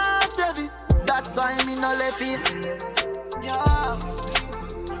heart heavy. That's why me no left it. Yeah.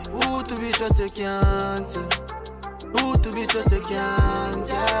 Who to be just you can't. Who to be just you can't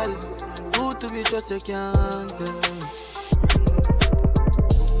tell. Who to be just you can't tell.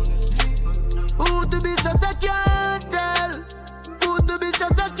 Who to be just you can't tell. Who to be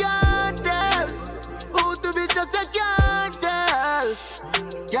just you can't tell. Who to be just you can't tell.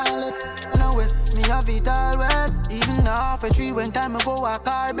 Girl, if no way, me have it always. Even half a tree when time I go a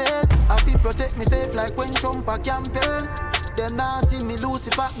car base. I feel protect me safe like when Trump a campaign. Them now see me lose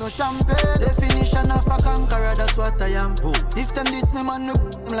it back no champagne. Definition of a conqueror, that's what I am. If them this me man,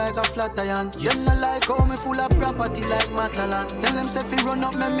 I'm like a flat iron. Them not like how me full of property like Matalan. Tell them say fi run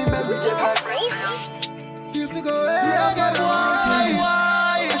up, make me bury them like. Feel to go away, I got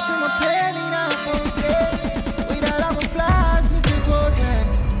why? I show my pain in a fountain. With all of my flaws, me still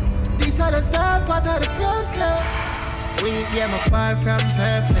potent. These are the sad part of the process. We I'm far from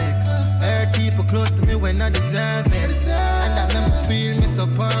perfect. Hurt people close to me when I deserve it. And that make me feel me so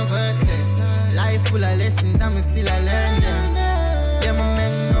worthless. Life full of lessons, I'm still a learning. Yeah, my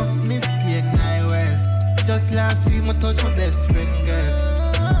make enough mistake now well. Just last week, I touched my best friend,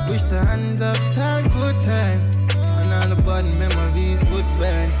 girl. Wish the hands of time could turn, and all the bad memories would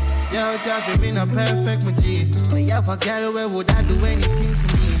burn. Yeah, Javi, me not perfect, my G. But yeah, for a girl, where would I do anything to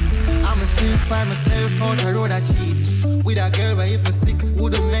me? I'ma still find myself on the road I cheat. With a girl where if I'm sick,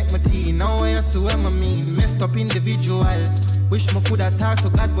 wouldn't make my tea. Now I see what I mean. Messed up individual. Wish me coulda talk to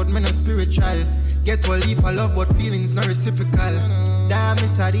God, but me no spiritual. Get a leap of love, but feelings not reciprocal. Damn,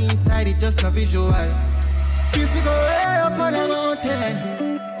 inside the inside, it just a visual. Feel to go way up on a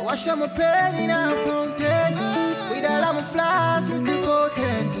mountain. Wash out my pain in a fountain. With all of my flaws, me still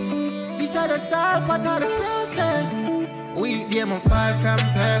potent. These are the sad part of the process. We I'm far from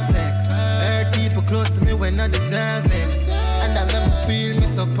perfect. Hurt people close to me when I deserve it. And that make me feel me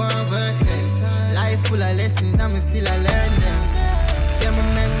so worthless. Life full of lessons, I'm still a learner. Yeah, my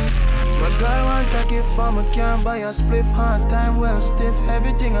man. What girl want to give for me can't buy a spliff. Hard time well stiff.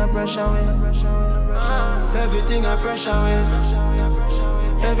 Everything I pressure with. Everything I pressure with.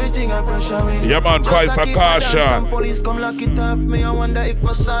 Everything I pressure with. Yeah, man, twice a caution. Some police come lock it off me. I wonder if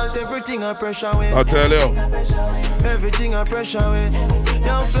my salt. Everything I pressure with. I tell you. Everything I pressure with.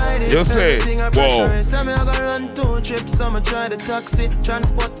 Young flight you say, whoa. Say me I go run 2 trips. I'ma try the taxi.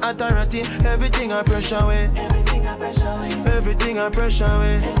 Transport authority. Everything I pressure with. Everything I pressure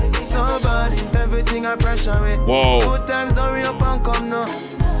with. Somebody. Everything I pressure with. Whoa. 2 times hurry up and come now.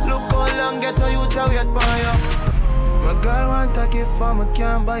 Look how long get a youth a wait by you. My girl want to give for me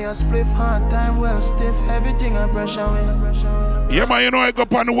can't buy a spliff. Hard time well stiff. Everything I pressure with. Yeah, man, you know I go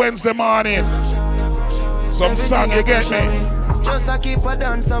up on Wednesday morning. Some song you get me. Just I keep a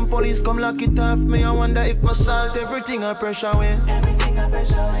dance, some police come lock it off me. I wonder if my salt, everything I pressure with.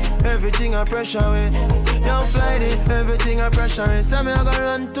 Everything I pressure with. Young flight, everything I pressure with. Say me I go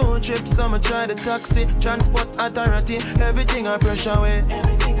run 2 trips, I'ma try the taxi. Transport authority, everything I pressure with.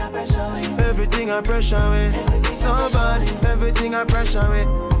 Everything I pressure with. Somebody, everything I pressure with.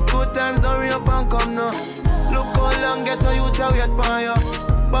 2 times hurry up and come now. Look how long get a youth a wait by you.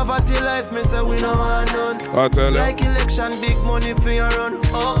 Poverty life, me say we no want none. I tell you. Like election, big money for your run.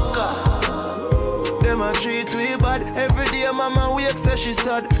 Oh God. Them a treat we bad. Every day mama wake say she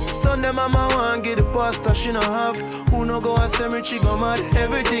sad. Sunday mama want get the pasta she no have. Who no go a cemetery go mad.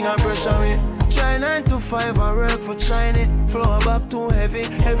 Everything I pressure me. Try 9 to 5 I work for China. Flow back too heavy.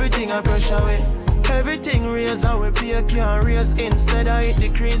 Everything I pressure me. Everything raise and we pay can't raise. Instead I it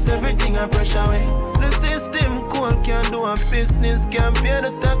decrease. Everything I pressure me. The system cold can't do a business. Can't pay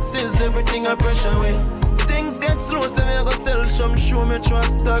the taxes. Everything I pressure me. Things get slow so me I go sell some show me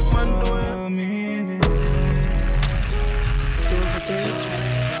trust stock man do it.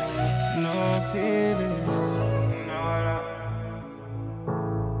 No feeling.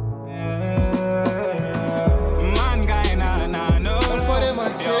 Man guy nah no. For them I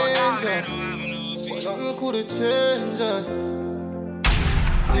change it. Nothing could change us.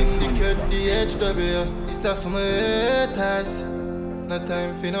 Syndicate DHW. It's up for my haters. No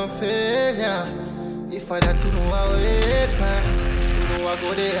time for no failure. If I that to know I wait man, to know I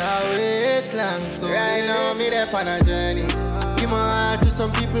go there I wait long. So right now me there on a journey. Give my heart to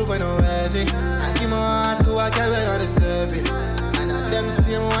some people when I'm heavy. I give my heart to a girl when I deserve it. And at them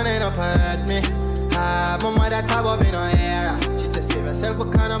same one end up hurt me. My mother talk about me no era. She said save yourself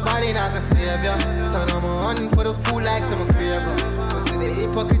because nobody not gonna save you. So now I'm hunting for the food like some craver. But see the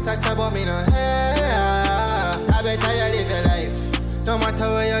hypocrites talk about me no era. I better you live your life. No matter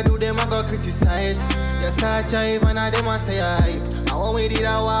what you do, them I go criticize. You start jive and them I say hype. And when we did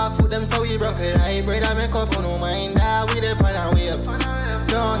a walk for them, so we broke a life. Brother make up on no mind that we dey pan a wave.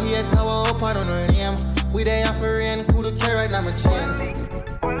 Don't hate cover up on no name. We dey for rain, cool to carry now my chain.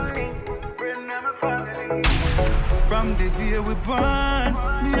 From the day we born,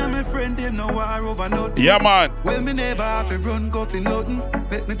 me and my friend them no war over nothing. Yeah, man. Well, me never have to run go for nothing.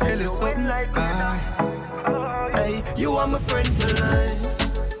 Let me tell you something. Hey, you are my friend for life.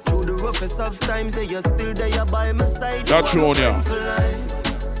 Through the roughest of times, yeah, you're still there by my side. That's true, yeah.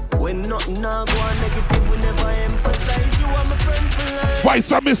 When nothing now go on negative, we never emphasize. You are my friend for life.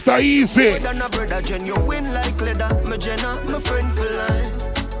 Vice of Mr. Easy. More than a brother, Jen, you win like leather. My Jenna, my friend for life.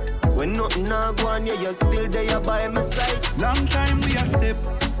 When nothing now go on, yeah, you're still there by my side. Long time we a step.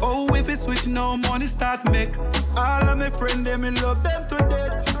 Oh, if it switch now, money start make. All of my friends, them, me love them to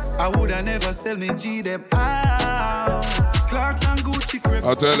death. I woulda never sell me G them out. Clarks and Gucci crepe.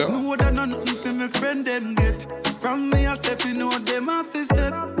 I'll tell you. No that nothing for me friend them get. From me a step, you know them off a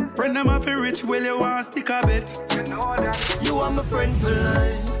step. Friend them off a rich, well you want stick a bet. You are my friend for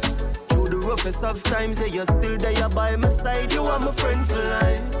life. Through the roughest of times, yeah, you're still there by my side. You are my friend for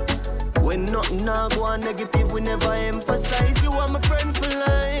life. When nothing now go on negative, we never emphasize. You are my friend for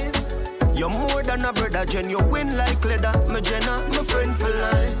life. You're more than a brother, Jen. You win like leather. My Jenna, my friend for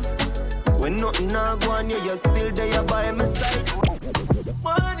life. When nothing now go on, yeah, you're still there by my side.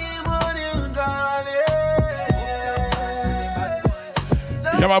 Money, God,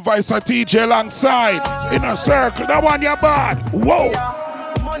 Yeah, my Vice of TJ alongside. In a circle, that one you're bad. Whoa.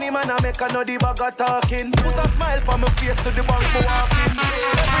 Money man, I make another bag of talking. Put a smile on my face to the bank for walking.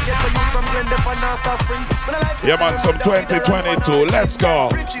 Get the youth from Glendale and Nassau Spring. Yeah, man, some 2022. Let's go.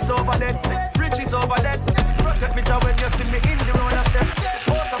 Riches over there. Riches over there. Protect me when you see me in the road of steps.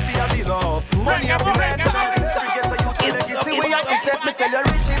 Most of you be low. Money have to make. Get the youth. It's the way I set me tell you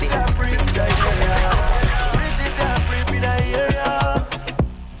riches are free. Riches are free in the area.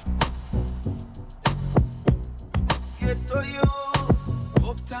 Get to you.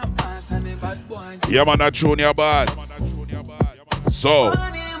 Yeah, man, that junior bad. So.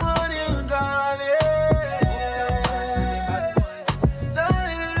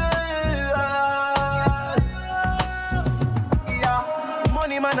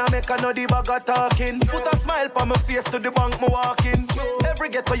 Money man, I make another bag of talking. Put a smile on my face to the bank, me walking. Every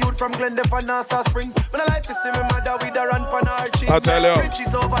ghetto youth from Glendale and Nassau Spring. When I like to see my mother with a run for her chin. I'll tell you.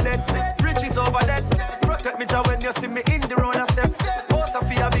 Riches over there. Riches over there. Protect me when you see me in the road of steps.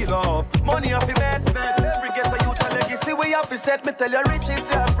 Sophia be love, money off the bed. Every ghetto youth a legacy we have to set. Me tell you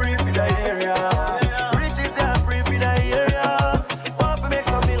riches are free for the area. Riches are free for the area. Want to make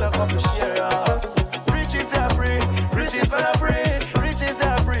some millions off the share. Riches are free, riches are free. Riches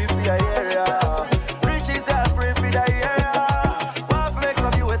are free for the area. Riches are free for the area. Want to make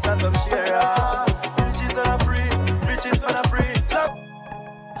some US and some share. Riches are free, riches are free.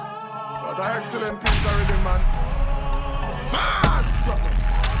 What an excellent piece of rhythm, man. Man, something.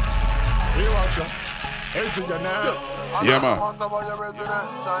 Hey, watch out. Hey, see you now. Yeah, man.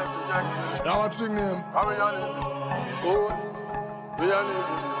 Yeah, what's your name?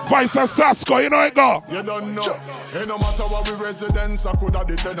 Vice of Sasko, you know it go. You don't know. Hey, no matter what we residents, I could have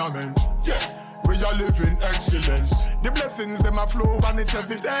the tenement. Yeah. We are living excellence. The blessings them a flow and it's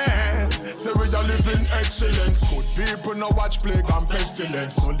evident. So we are living excellence. Good people no watch plague and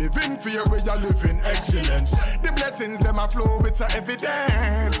pestilence. No living fear, we are living excellence. The blessings them a flow, it's a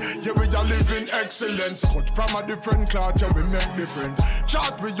evident. Yeah, we are living excellence. Cut from a different cloth, yeah, we make different.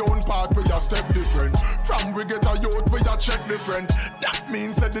 Chart we own part, we are step different. From we get a youth, we are check different. That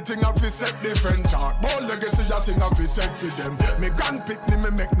means that the thing of is set different. Talk about legacy, that thing of is set for them. Me grand pickney, me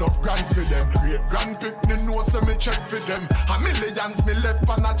make enough grants for them. Grand pickney know so me check for them. A millions me left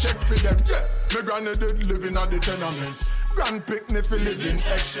and I check for them. Yeah, me granny did living at the tenement. Grand pickney for living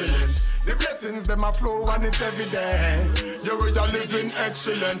excellence. The blessings them a flow and it's evident. Yeah, we are living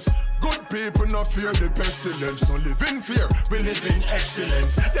excellence. Good people no fear the pestilence. No live in fear, we live in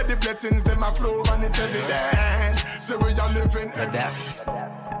excellence. Yeah, the blessings them a flow and it's evident. So we are living death.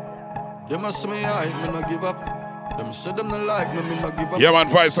 They must see me high, me no give up. Them say them no like me, me no give up. Yeah, man,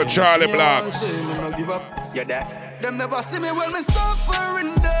 Vice of Charlie Black. Me no give up. You're deaf. Them never see me when me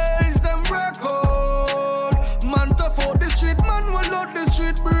suffering days. Them record. Man tough out the street, man will out the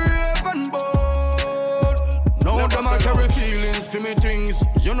street, brave and bold. Now them I carry feelings for me things.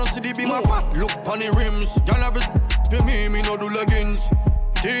 You know see the beam of fat, look on the rims. Y'all have it for me no do leggings.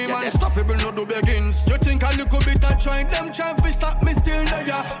 Team unstoppable, no do begins. You think a little bit of trying them try to stop me still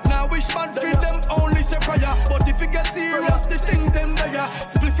there. Now wish bad for them only say prayer. But if it gets serious, the things them there.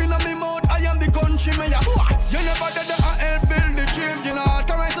 Spliffing on me mouth, I am the country mayor. You never did the help build the dream. You know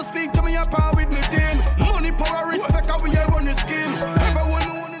authorized to speak to me apart with me team. Money, power, respect, how we run the scheme.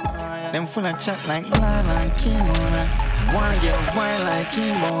 Everyone them full of chat like Lala and Kimona. Wanna get wild like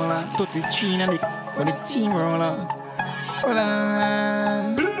Kimona. 33 and the team roll out. Hold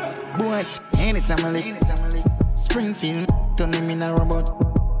on. Boy, Anytime I lick. Springfield, turn him in a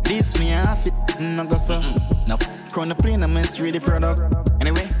robot. This me half it, no go so. No, crown the plane, I mess with the product.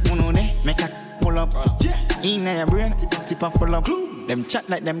 Anyway, who know they make a pull up. In your brain, tip a full up. Them chat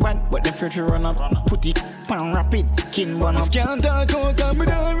like them bad, but them fear to run up. Put it pan rapid, kin one up. Can't talk out, come with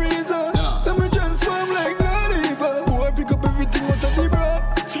a reason. So me transform like Ladiva. Who I pick up everything out of the bra.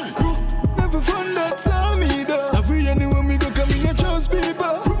 Never fun, that's all me do. Every anywhere me go, come in and trust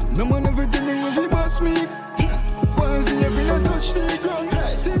people. No man ever tell me if he boss me. Once he ever not touch the ground.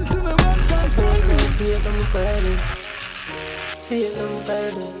 Sing to the man, can't find me. Feel them burning. Feel them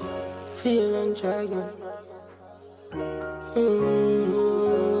burning. Feel them dragon.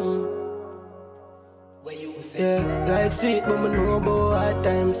 Yeah, life sweet, but me know about hard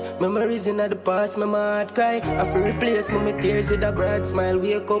times. Memories in the past, my heart cry. I feel replace my tears with a bright smile.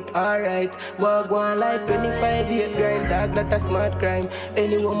 Wake up, alright. Walk one life, 25-8 grind. Dog, that a smart crime.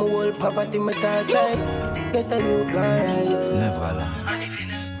 Anyone my whole poverty, my touch right. Get a look, alright. Never lie.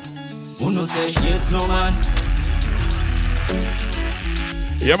 Who no say yes, no man.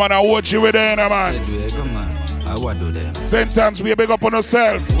 Yeah, man, I watch you with them, man. Come on. I what do them? Sentence, we big up on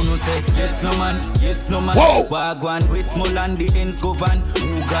yourself. Who no say yes, no man, yes, no man. Whoa! Wagwan, Westmoreland, the ends govern.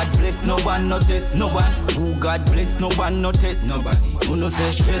 Who God bless, no one, no test, no one. Who God bless, no one, no test, nobody. Who no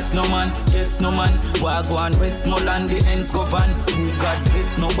say yes, no man, yes, no man. Wagwan, Westmoreland, the ends govern. Who God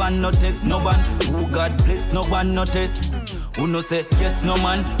bless, no one, no test, no one. Who God bless, no one, no test. Who no say yes, no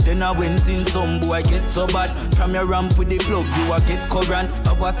man. Then I went in some boy get so bad. From your ramp with the plug, you a get current.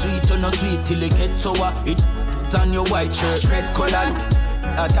 I was sweet or no sweet till it get sour. It on your white shirt, red colored.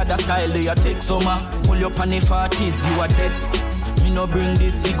 After the style they a take summer. Pull you up on the 40s, you are dead. Me no bring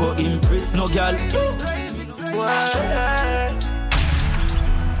this, we go impress no girl.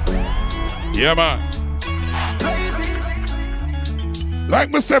 Yeah, man.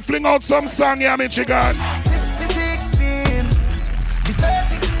 Like me say, fling out some song, yeah, Michigan. 16, the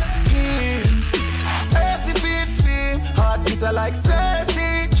 30 Earthy feet feel, heart beat like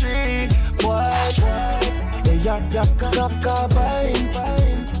Cersei tree. Boy. Combine,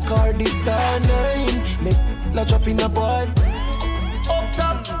 Cardi Star 9. Make la drop in a boys. Up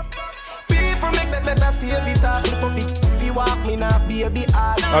top, people make me better save it. Talk me for big, if you walk me now, baby.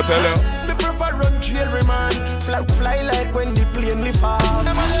 I tell you, me prefer run trail man. Fly like when the plane lift off.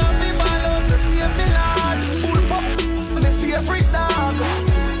 Them a love me ball out to save me lad. Pull up, me favorite dog.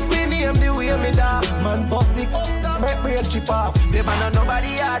 Me name the way me dog. Man bust it, make brain chip off. They man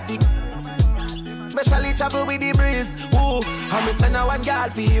nobody hard to. Especially travel with the breeze. Ooh, I'm a send one girl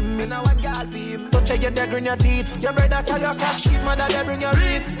for him. Me now one girl for him. Touch your dagger in your teeth. Your brother tell your cash keep mother they bring your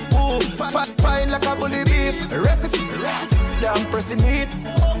read. Ooh, fine like a bully beef. Recipe, damn pressing heat.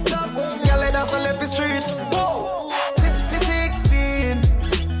 Your lay down on left street. Whoa, 16,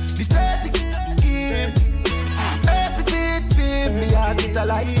 the 30 kid. Earthy feet feel me heart beat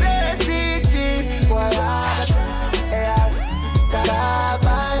like CCG. Boy,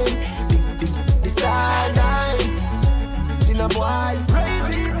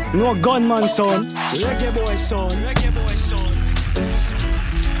 no gunman son, reggae boy son, reggae boy son.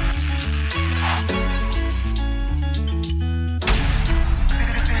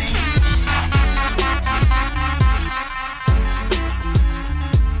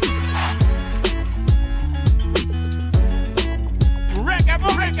 Reggae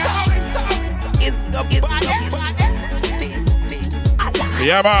it's the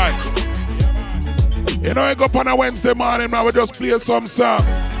yeah, man. You know, I go up on a Wednesday morning, man, we just play some song.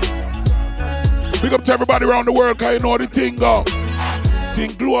 Big up to everybody around the world, cause you know the thing go.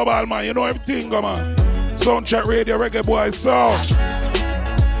 Thing global, man, you know everything go, man. Soundcheck Radio, Reggae Boy Sound.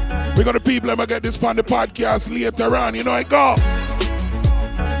 We got the people that get this on the podcast later on, you know it go.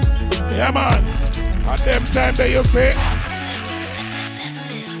 Yeah, man. At them time that you say,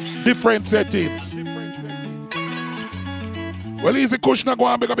 different settings. Well, easy Kushna, go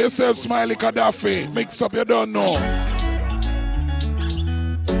and pick up yourself, Smiley Gaddafi. Mix up, you don't know.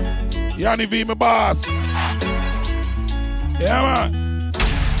 Yanni V, my boss. Yeah, man.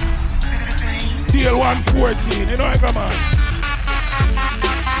 DL 114, you know I come on.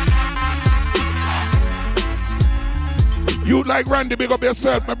 You like Randy, big up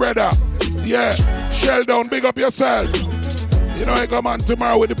yourself, my brother. Yeah. Sheldon, big up yourself. You know I come on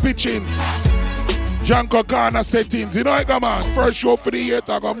tomorrow with the pitchings. Janko Ghana settings, you know I come on. First show for the year,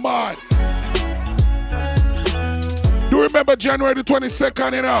 I go mad. Do you remember January the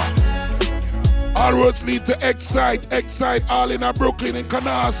 22nd, you know? All roads lead to Excite, all in a Brooklyn in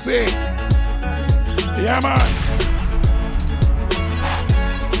Canarsie. Yeah, man.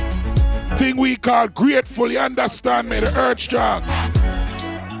 Thing we call grateful, you understand me, the earth strong.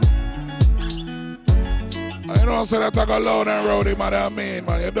 You know, so that I go loud and rowdy, man, I mean,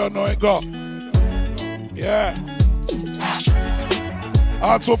 man. You don't know it go. Yeah.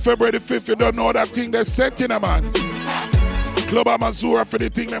 Also, February the 5th, you don't know that thing they're setting, man. Club Amazura for the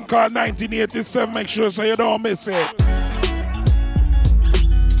thing them called 1987. Make sure so you don't miss it.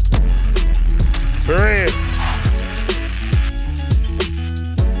 Great.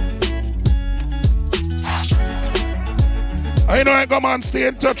 I know I come on, stay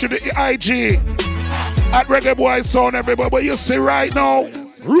in touch with the IG at Reggae Boy Sound, everybody. But you see right now,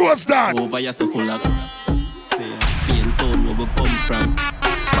 Rose Dan. Over your so full of say Spain town where we come from.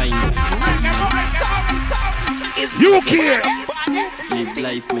 Find you care. Live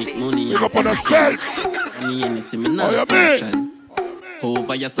life, make money. Pick up on yourself. Money anything, me not function.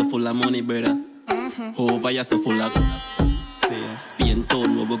 Over your so full of money, brother. Over your so full of say Spain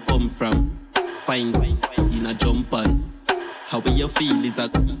town where we come from. Find in a jump on. How you feel is a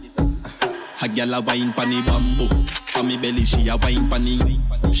girl a wine pan the bamboo. For me belly she a wine pan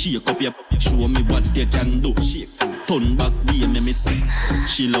the. Shake up your show me what they can do. Turn back we me say.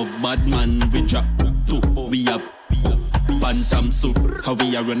 She love bad man we drop too. We have bantam soup. How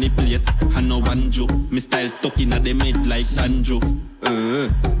we a run the place and no one joke. Me style stuck in a them head like dandruff.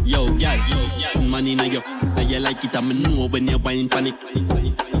 Yo girl, man inna you. Now you like it and me know when you wine pan it.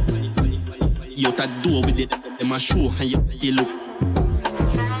 You ta do with it, them a show and you look.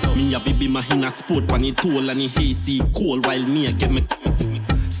 Me a baby my in a sport pan it tall and it hazy cold while me a get me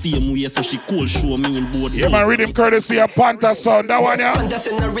same way so she cool show me in board. Yeah man, rhythm courtesy of Panther Sound, that one yeah. Panther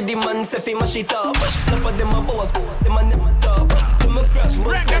send a rhythm man say fi mash it up. Enough of them a boss, them a never top. Them a crash,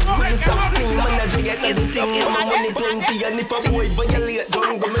 but couldn't stop me. Man a jigget this thing, I'm a money plenty and if a boy violate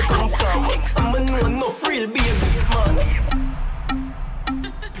jungle me come from. I'm a know enough real baby man.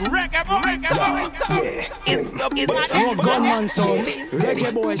 Reggae boy sound. Yeah, it's the Gunman sound.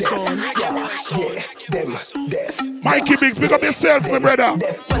 Reggae boy sound. Them. Mikey Biggs, pick up yourself, my brother.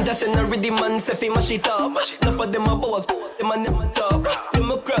 Panther send a rhythm man say fi mash it up. Enough of them a boss, them a never top.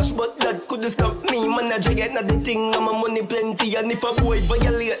 Them a crash, but that couldn't stop me. Man a jigget na the thing, I'm a money plenty and if a boy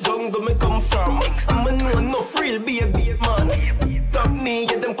violate jungle me come from. I'm a know enough real baby man. Stop me,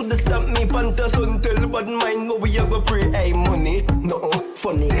 yeah them couldn't stop me. Panther son tell bad mind what we a go pray. Hey money, no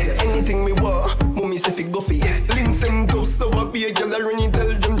funny. Anything me want, mommy say fi go fi. Links them tough, so I be a girl I run it, tell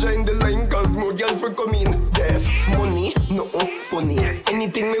them join the line, cause more girl for coming. Deaf, money, no funny.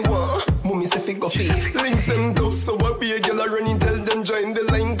 Anything me want, mommy say fi go fi. Links them tough, so I be a girl I run it, tell them join the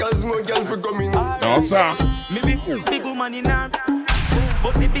line, cause more girl for coming. No sir. Me big woman in arm,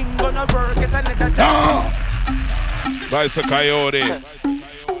 but the thing gonna work at another time. Vice a coyote.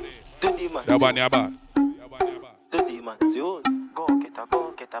 That one ya bad.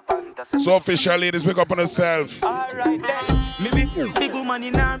 So official ladies, pick up on yourself. Alright then, me big woman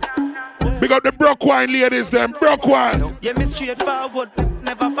in arm. Big up the broke wine ladies, them broke wine. Yeah, me straightforward,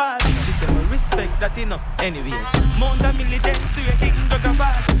 never fast. She said me respect that enough. Anyways, Mount a militant, so you think dog a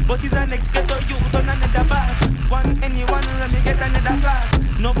pass. But is a next ghetto youth on another pass. One anyone let me get another class.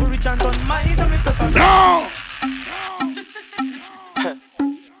 No for rich and on money, so me prefer. No!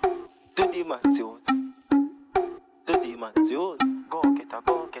 Do the matio. Go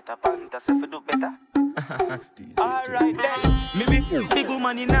get a panda, say for do better. Alright then, me big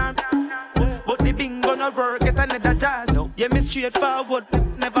woman in arm. But the bing gonna work at another jazz. Yeah, me straightforward,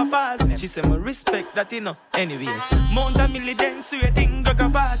 never fast. She said me respect that enough. Anyways, Mount a militant, so you think dog a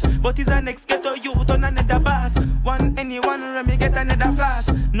pass. But is a next ghetto youth on another pass. One anyone let me get another flash.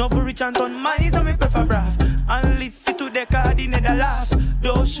 No for rich and on money, so me prefer braff. And live fit to the card in the laugh.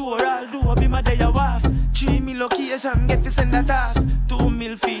 Though sure I'll do be my day a waff. 3 mil location, get to send a task. 2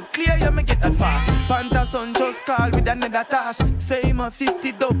 mil feet clear, you me get that fast. Panther son just call with another task. Say him a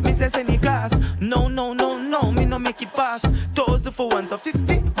 50 dope, me say send it gas. No, me no make it pass. 1,000 for 1, so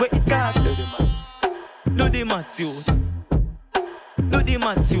 50, where it cost. Do the maths, youth. Do the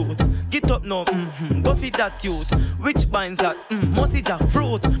maths, youth. Get up now, go feed that youth. Which binds that, mostly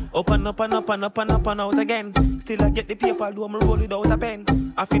jackfruit. Up and up and up and up and up and out again. Still I get the paper, do me roll without a pen.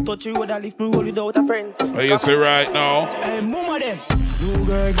 If you touch the road, I lift me roll without a friend. What you see right now? Hey, mama them. You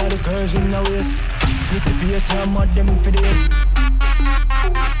girl got the curves in the waist. Get the face, I'm mad them for this.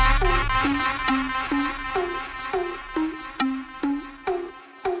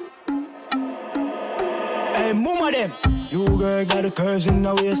 Hey, mama them. You girl got the curves in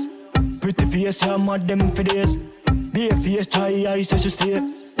the waist. Pretty face, I'm mad them for this. Be a face, try eyes, so she stay.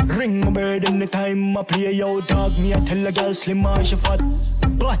 Ring my bird in the time I play. Yo, dog, me I tell a girl slim and she fat.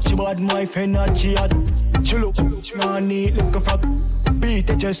 But she bad, my friend, not she hot. She look, nah need like a frog. Beat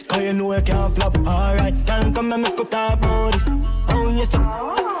the chest, cause you know you can't flop. Alright, girl, come and make up talk about this. Oh, yes, sir.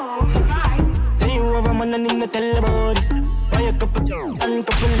 Then you over, man, and in the tell about this. Buy a couple and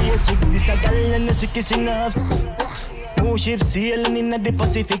couple years sick. This a gal and the sickest in half. Two ships sailing in the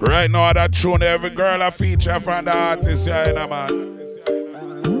Pacific. Right now, that tune, every girl a feature from the artist, yeah, you know, man.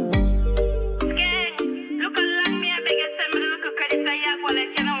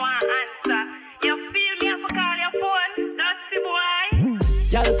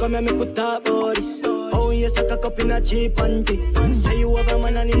 Y'all come and make a talk about this. Oh, you suck a cup in a cheap panty. Say you have a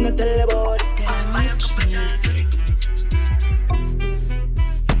man and in the tell about this.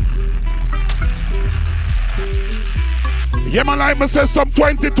 Yeah, man, like me say some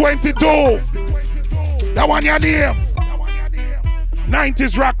 2022. That one your name.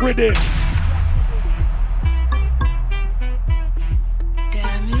 90s rock with it.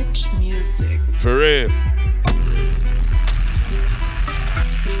 Damage music. For real.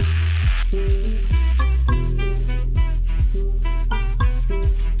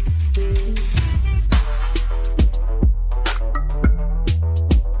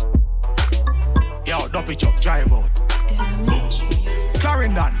 Yo, Duppy Chuck, drive out.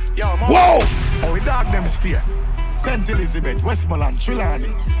 Clarendon, yo, whoa! Oh, we dog them steer. St. Elizabeth, Westmoreland,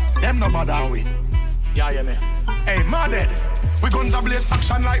 Trelawney. Them no bother we. Yeah, me. Hey, Madhead, we guns a blaze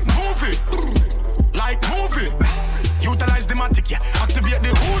action like movie. Like movie. Utilize the matic, yeah. Activate the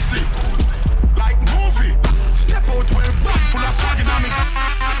Uzi. Like movie. Step out well back full of swag in me.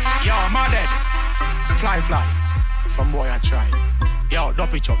 Yo, Madhead. Fly. Some boy I try. Yo,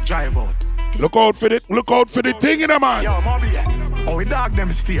 Duppy Chuck, drive out. Look out for the thing in the man. Yo, Mobby, oh, we dog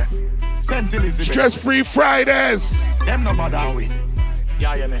them steer. St. Elizabeth. Stress-free Fridays. Them no bother we.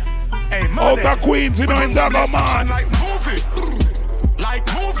 Yeah, me. Hey, man. Out the Queens, you know, in Dago, man. Like movie. Like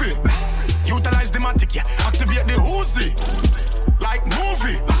movie. Utilize the matic, yeah. Activate the Uzi. Like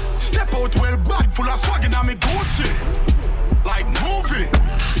movie. Step out well bad, full of swag in me Gucci. Like movie.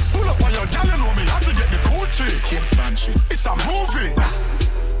 Pull up on your gal, you know me, have to get the Gucci. James Bond shit. It's a movie.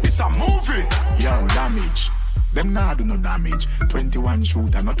 It's a movie. Yo, damage. Them nah do no damage. 21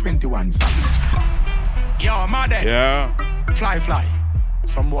 shooter, not 21 savage. Yo, Madden. Yeah. Fly.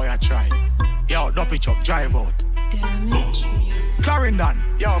 Some boy I try. Yo, Duppy Chuck, drive out. Damage music. Clarendon.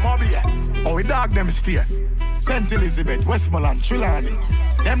 Yo, Mobby. Oh, we dog them steer. St. Elizabeth, Westmoreland, Trelawney.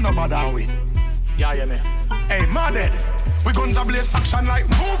 Them no bother we. Yeah, me. Hey, Madden. We guns a blaze action like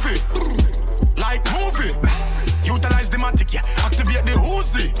movie. Like movie. Utilize the matic, yeah. Activate the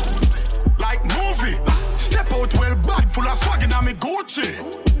Uzi. Like movie. Step out well bad, full of swag in me Gucci.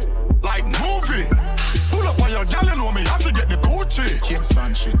 Like movie. Pull up on your gal, you know me, have to get the Gucci. James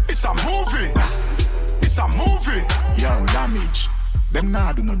Bond shit. It's a movie. It's a movie. Yo, damage. Them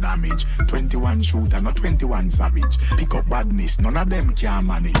nah do no damage. 21 shooter, not 21 savage. Pick up badness, none of them can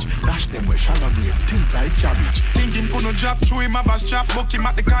manage. Dash them with shallow grave, think like cabbage. Think him gonna drop, through him a bass chop. Book him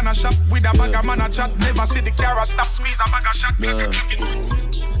at the corner shop, with a bag of man a chat. Never see the carrot stop, squeeze a bag of shot.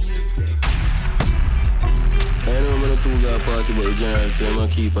 I know I'm gonna two guy party, but the general say I'm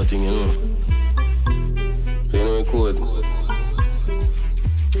gonna keep a thing, you know. So you know we code.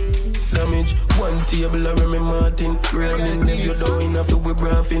 Damage, one table I Remy Martin. Ramming if you don't enough to be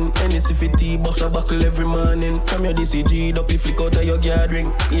braffing. NC 50 bust a buckle every morning. From your DCG, up flick out of your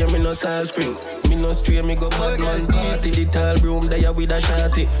gathering. Hear me no salt spring. Me no stray, me go Batman party. The tall broom there with a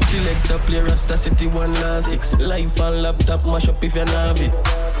shotty. Select a play Rasta City 106. Life on laptop, mash up if you have it.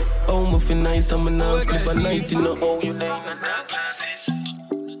 Oh, me feel nice, I'm a now split for night. You know how you die in the dark glasses.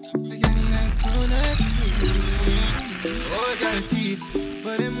 Oh, got teeth,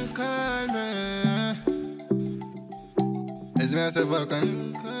 but them call me. It's me, I say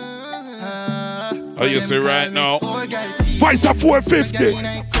Vulcan. Oh, you see right now. Vice of 450.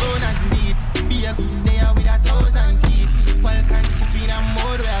 Be a good day with 1,000 teeth. Vulcan chipping and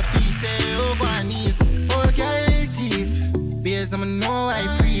more where I piece. Oh, bunnies. Oh, girl teeth. Beers, I'm know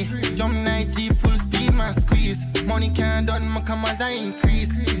I pre. Jump night Jeep, full speed, my squeeze. Money can't done, my commas I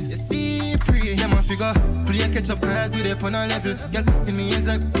increase. You see, pre. Yeah, my figure. Play catch up cars with up on a level. Girl, in me is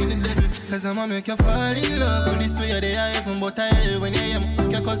like in the devil. Cause I'ma make you fall in love. All this way they are heaven, but I hell when I am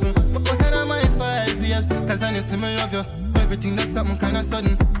your cousin. But I know my five BFs. Cause I know me love you. Everything that's something kinda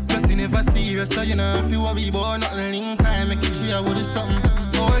sudden. Plus you never serious, so you know if you worry about nothing link time, make it share with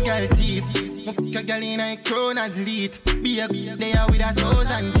something. Old girl teeth. Pick a girl in a crown athlete. Be a they are with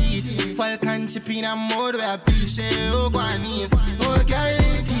 1,000 teeth. Falcon chipping and more where I beef. Oh, guanis. Old girl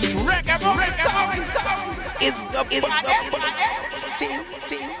teeth. It's the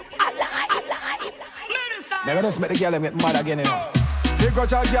thing alive. Never just make the girl get mad again, you know. You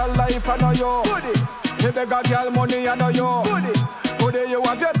got your girl life, I know you. You beg a girl money, I know you. Today you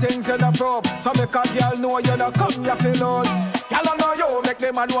have your things in the proof. So make a girl know you not come your fellows. Y'all know you make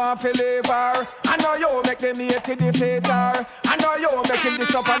them man want to leave her. I know you make them hate to defeat her. I know you make him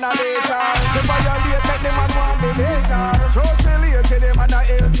this up and a later. She violate make them man want to delete her. Just she lazy them and a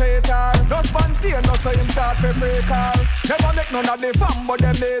ill traitor. No spontaneous no so him start to break her. Never make none of the fam but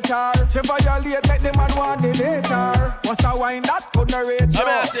them later. She violate make them man want to delete her. What's a wine that couldn't rate you?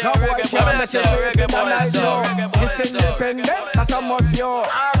 No boy can't make you rate it and like you. It's independent, that's a must you.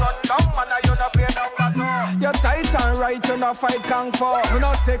 I run down man and you not play number two. You're tight and right, you not fight kung fu. You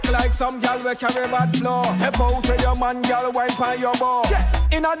not sick like some gal we carry bad flow. Step out to your man, gal wine pan your bow.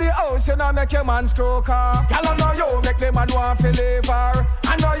 Inna the house, you not make your man screw car. Gal I know you make them man want to leave her.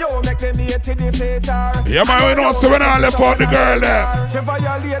 I know you make them hate to defeat her. Yeah man, we know so when I left out the girl there. She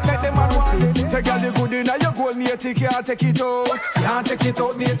violate make them man want to. Say gal the good inna your gold, matey can't take it out. Can't take it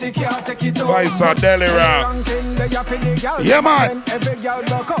out, matey can't take it out. Vice or Deli Rocks. Yeah man. Every girl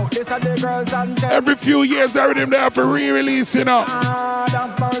block out, this are the girls and them. Every few years I read them there for re-release, you know.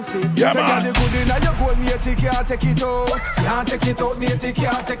 Yeah man. The good inna your gold, matey can't take it out. Can't take it out, matey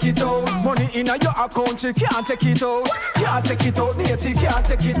can't take it out. Money inna your account, she can't take it out. Can't take it out, matey can't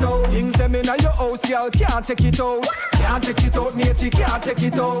take it out. Things them inna your house, girl can't take it out. Can't take it out, matey can't take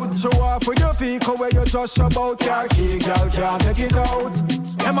it out. Show off with your vehicle where you just about your key, girl can't take it out.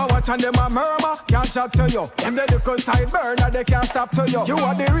 Them a watch and them a murmur, can't chat to you. Them the little side burner, they can't stop to you. You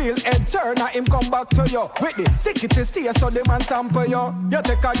are the real head turner, him come back to you. With the stick it to stay so the man sample you. You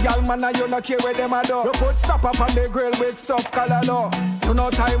take a gal man and you not care where them a do. You put stop up on the grill with stuff color low. You know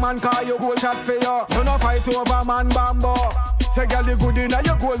time and call you gold chat for you. You no fight over man bamboo. Say girl the good inna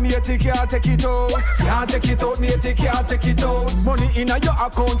your gold, matey can't take it out. Can't take it out, matey can't take it out. Money inna your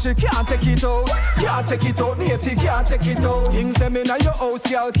account, she can't take it out. Can't take it out, matey can't take it out. Things them inna your house,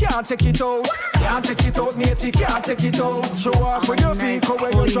 girl can't take it out. Can't take it out, matey can't take it out. Show off with your vehicle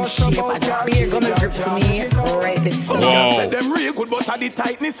when you just about your beer gonna grip for me right this time. Girl say them real good, but are the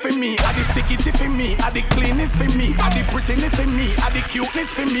tightness for me, are the stickity for me, are the cleanness for me, are the prettiness for me, are the cuteness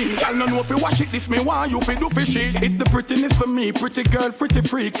for me. Girl no know if you wash it, this me want you fi do for shit. It's the prettiness for me, pretty girl, pretty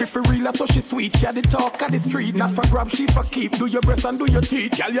freak. If you real, I thought she sweet. She had the talk of the street, not for grab, she for keep. Do your breast and do your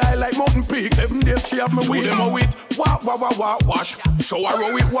teeth. Girl, you eye like mountain peak. 7 days she have me with them a wit. Wah wah wah wah wash. Show her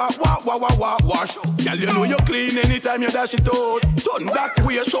how it wah wah wah wah wah wash. Girl, you know you clean anytime you dash it out. Turn that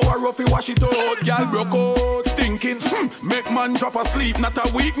way, show her rough, wash it out. Girl broke out, stinking. Make man drop asleep, not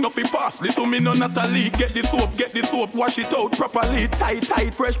a week, nothing pass. Listen me no not a leak. Get the soap, wash it out properly. Tight,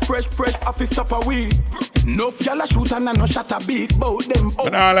 fresh, off it stop a week. No y'all shoot and no shot a beat. Bout them out.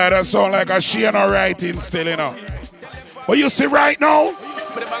 And all that sound like a she and a writing still, you know. But you see right now.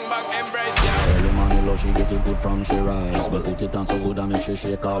 She get it good from she rise, but put it on so good and make she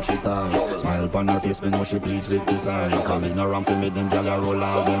shake all she ties. Smile upon her face, me know she pleased with this eye. Coming around to make them gyal roll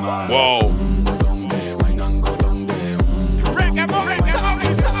out them eyes. Whoa. Go down there, wine and go down there.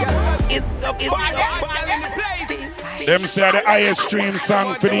 It's the fire. Them say the highest stream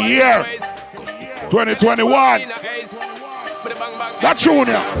song for the year 2021. That tune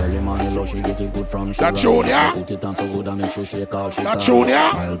ya. Early morning low, she get it good from she that tune ya. Put it on so good and make she shake all she that ties. tune ya.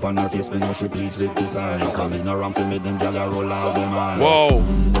 Smile upon her face, me know she pleased with this eye. Coming around to make them gyal roll out them eyes. Whoa.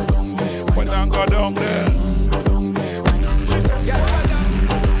 Go down there, wine and go down there. Go down there, wine and go down there.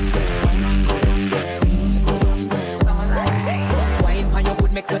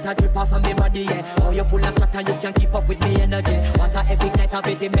 Make sweat drip off from me body, yeah. Oh, you full of chat you can keep up with me energy. What a epic night of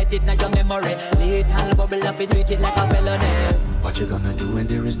it, embedded in your memory. Little bubble up, it treat it like a felony. What you gonna do when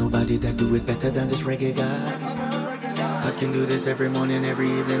there is nobody that do it better than this reggae guy? I can do this every morning, every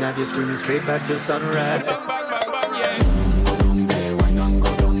evening, have you screaming straight back to sunrise.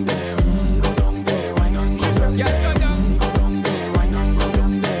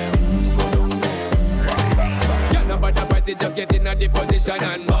 Just get in the position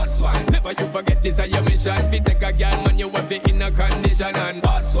and boss one. Never you forget this is your mission. If you take a girl, man, you have to in a condition and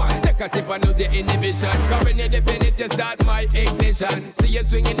boss one. Take a sip and lose your inhibition. Cause when you dip in it, you start my ignition. See you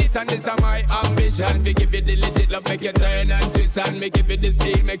swinging it and this is my ambition. We give you the legit love, make you turn and twist and make you the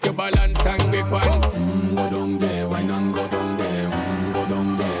steel, make you balance and grip on. Go down there, why not go down there? Go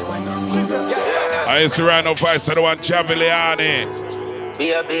down there, why not go down there? I used to run no fights to the one Javiliani.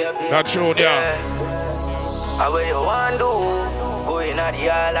 That tune ya. How you want to going at the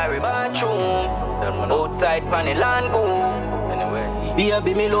all I bathroom outside pan the land boom. Anyway,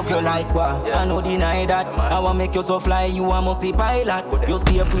 Baby, me love you like what? I no deny that. I want make you so fly, you a musty pilot. You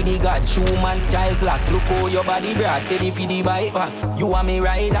see a pretty god, shoe man's child's lock. Look how your body broad, steady for the bike back. You are me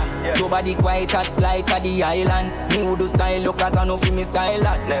rider, your body quite hot like a the island. Me who do style, look as I know for me style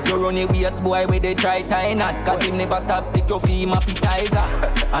that. You run a waist boy where they try tie knot. Cause him never stop, take your fee, my appetizer.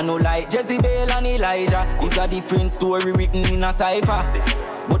 I know like Jezebel and Elijah. It's a different story written in a cipher.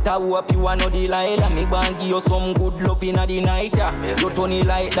 But I hope you are no Delilah. Me bang give you some good love in the night, yeah. You turn it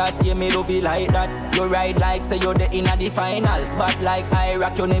like that, yeah, me love it like that. You ride like say you're the in the finals. But like I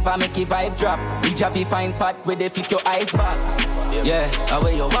rock, you never make your vibes drop. Each happy fine spot where they flick your eyes back. Yeah,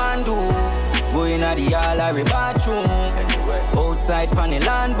 away you want to go in the gallery bathroom. Outside from the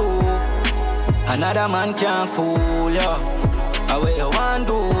land book. Another man can't fool you. Away you want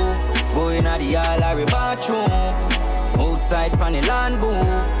to go in the gallery bathroom. Outside from the land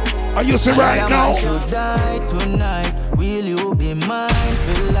book. Are you see right now? Should die tonight. Will you be mine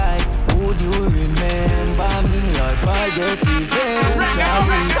for life? Would you remember me or forget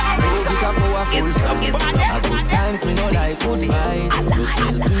eventually? Love is a powerful song. A good times we know like goodbyes. You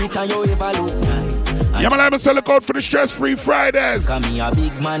still sweet and you ever look nice. Yeah, man, I'm a sell out for the stress-free Fridays. Cause me a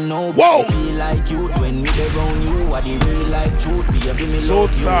big man now. Whoa. I feel like you when me around you are the real life truth. Baby, me so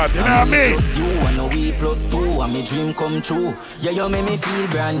love sad, you know what I mean? You and a we plus two and me dream come true. Yeah, you make me feel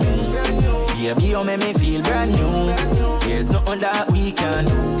brand new. Baby, you make me feel brand new. There's nothing that we can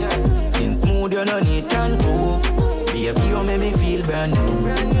do. Skin smooth, you no need can go. Baby, you make me feel brand new.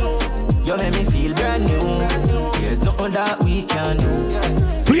 You make me feel brand new. There's nothing that we can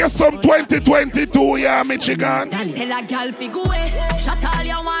do. Play some 2022, yeah, Michigan. Tell a girl fi go away. Shut all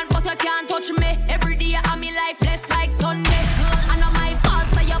you want, but you can't touch me. Every day I'm me life blessed like Sunday. I know my fault,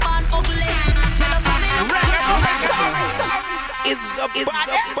 so you're born ugly. Jealous of me. It's the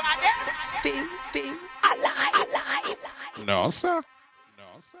baddest thing alive. No, sir.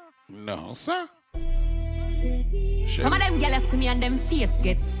 No, sir. Some of them girls see me and them face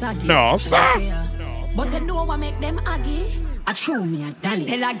get saggy. No, sir. But you know what make them aggy? I show me a dolly.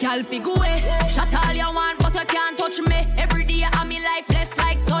 Tell a girl fi go away. Shut all you want, but you can't touch me. Every day I'm me life blessed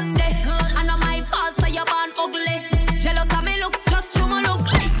like Sunday. I know my fault, so you're born ugly. Jealous of me looks, just show me look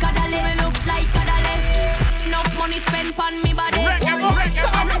like a dolly. Me look like a dolly. Enough money spent on me body.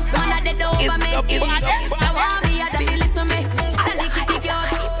 Enough man a dead over me. I want me a dolly, listen me. Dolly kitty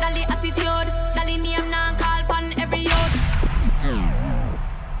cute, dolly attitude, dolly name now call pon every youth.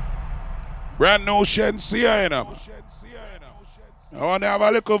 Brand new Shensia, you know. I want to have a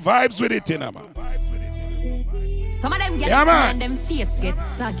little vibes with it, you know, man. Some of them get and them face get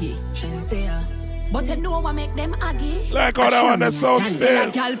saggy. But you know what make them aggy? Like how that one that sounds still.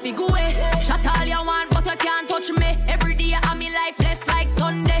 Girl fi go away. Shut all you want, but you can't touch me. Every day I'm me life blessed like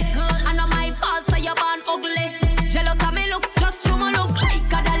Sunday. I know my fault, so you're born ugly. Jealous of me looks, just show me look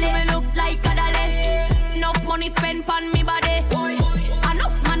like a dolly. Me look like a dolly. Enough money spent on me body.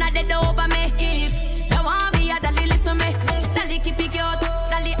 Enough man a dead over me. If you want me a dolly, listen me. Dolly keep it cute,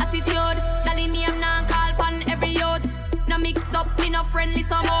 dolly attitude, dolly name now call pon every youth. No mix up, me no friendly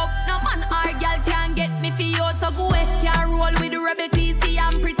some up. No man or girl can get me for you, so go away. Can't roll with the rebel TC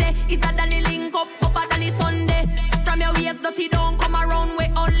and pretty. It's a dolly link up a dolly Sunday. From your waist dirty don't come around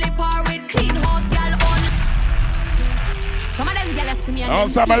with only par with clean house girl on. Some of them jealous to me and them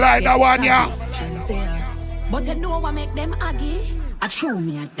some like that one, yeah. But you know what make them aggy? I show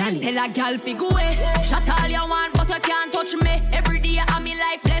me a dolly. Tell a girl fi go away. Shut all you want, but you can't touch me. Every day I'm me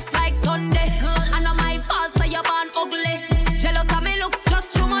life blessed like Sunday. I know my fault, so you're born ugly. Jealous of me looks,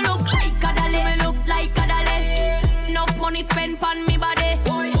 just show me look like a dolly. Me look like a dolly. Enough money spent on me body.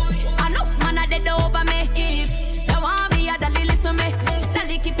 Enough man a dead over me. If you want me a dolly, listen me.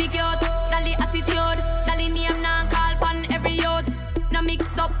 Dolly keep it cute, dolly attitude, dolly name now call pon every youth. No mix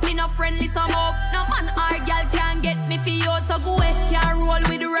up, me no friendly some up. No man or girl can get me for you, so go away. Can't roll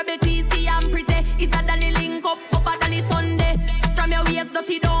with the rebel TC and pretty. It's a dolly link up a dolly Sunday. From your waist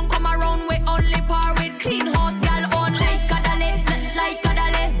dirty don't come around with only par with clean house girl on like a dolly, like a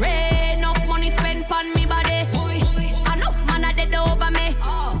dolly. Enough money spent on me body. Enough man a dead over me.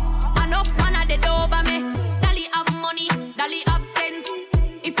 Enough man a dead over me. Dolly have money, dolly have sense.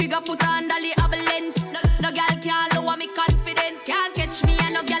 If you go put on dolly have length. No girl can't lower me confidence. Can't catch me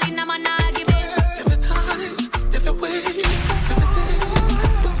and no girl in a man argument. Every time, every way,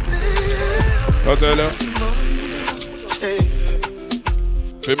 I'll tell you. Hey.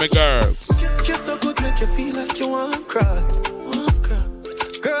 For me girls. Kiss so good make you feel like you want to cry.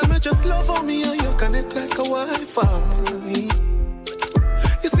 Girl, me just love on me and you connect like a Wi-Fi.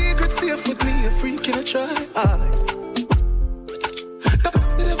 Your secret safe with me, a freak in a try.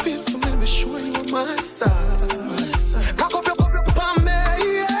 That feel for me, be sure you on my side. Cock up your palm,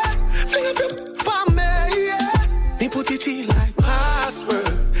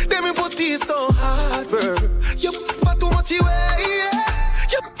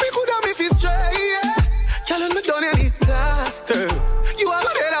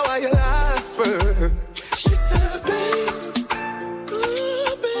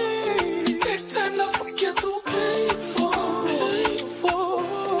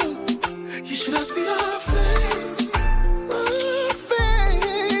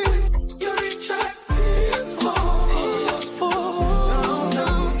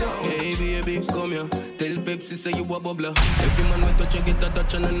 say you a bubbler. Every man we touch you get a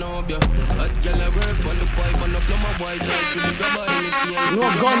touch and a know ya. Hot girl I work on the pipe and the plumber white light. You the grabber in the sea. No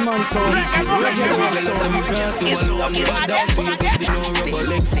gunman sound. It's one bad dog. So you get the no rubber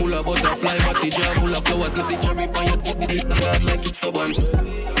legs full of butterfly, but the jar full of flowers. Me see cherry pie, you put the hard like it's stubborn.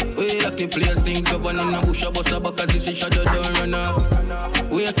 We lucky place things go on in a bush, a bus a back as you see shadow don't run off.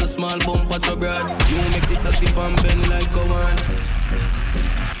 We have a small bumper so broad. You makes it as if I'm bend like a one.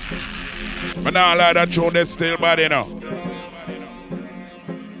 But now like that tune is still bad enough.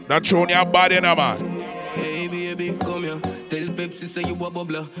 That tune you bad enough, man. Hey baby, come here. Tell Pepsi say you a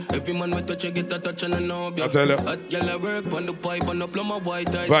bubbler. Every man we touch you get a touch and a know ya. I tell you. Hot girl I work on the pipe and the plumber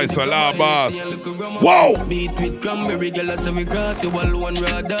white eyes. Vice a la boss. Whoa! Beat with cranberry, girl I say we cross. You alone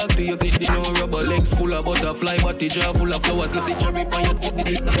raw dog to you get the no rubber legs full of butterfly, but the jar full of flowers. Me see cherry pie, you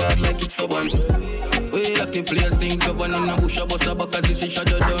put the hard like it's stubborn. We lucky place things go on in a bush, a bus a back as you see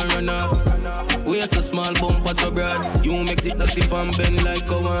shadow don't run off. We have a small bumper so broad. You makes it as if I'm bend like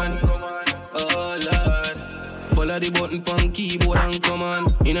a one. Oh Lord. Follow the button pon keyboard and come on.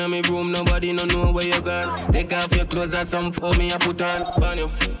 In a me room, nobody no know where you gone. Take off your clothes and some for me I put on. Pan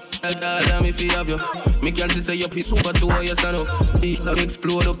you. Tell me if you have you. Me can't say your piece super to how you stand up. Beat that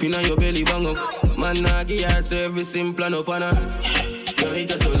explode up in your belly bang up. Man nah give her service in plan up and you ain't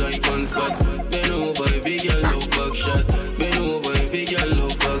just so like one spot. Bend over if you girl love back shot. Bend over if you girl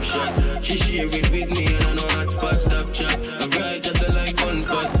love back shot. She share it with me and I know hot spot stop chat. I'm right just so like one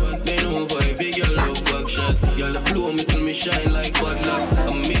spot. Bend over if you girl love back shot. Y'all blow me till me shine like bad luck.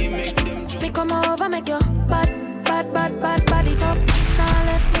 And me make them jump. Me come over make you bad body top. Now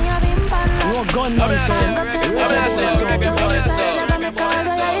left me a bim bad luck. No gunman sound.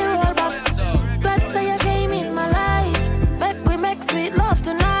 Glad say you came in my life. Bet we make sweet love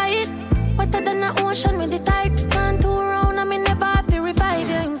tonight. Wetter than the ocean with the tide. Can't turn around and me never have to revive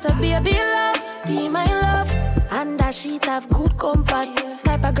you. Him say baby love, be my love. And that she'd have good comfort.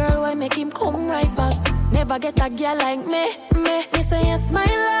 Type of girl why make him come right back. Never get a girl like me. Me say yes my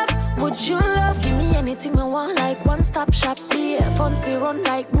love. Would you love? Give me anything I want, like one-stop shop. Yeah, funds we run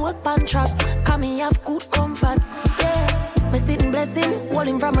like boat pan track. Come me have good comfort. Yeah, me sitting blessing, hold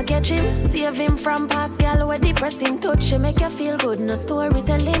him from a catching, save him from past gal where depressing. Touch you make you feel good, no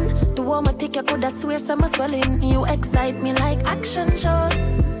storytelling. The warm I think you coulda swear some swelling. You excite me like action shows.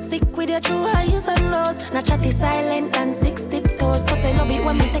 Stick with your true highs and lows. Not chatty silent and 6 tiptoes. Cause I love it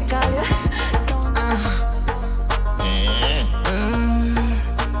when me take all you.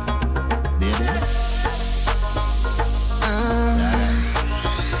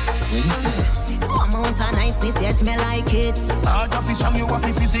 Amounts of niceness, yes, me like it. Hard of fish and you have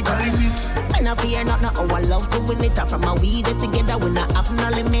to physically fit. When I fear not our love to win it. From my weed together, we not have no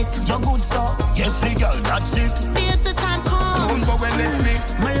limit. You're good, so yes, me girl, that's it. Here's the time come. Don't go and left me.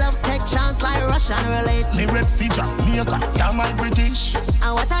 My love take chance like Russian roulette. Me rep for Jamaica, you're my British.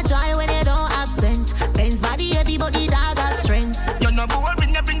 And what a joy when you don't absent. Ben's body heavy, but the dog got strength. You're not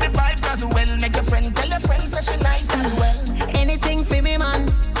boring, you bring the vibes as well. Make your friend tell your friends that she nice as well. Anything for me, man.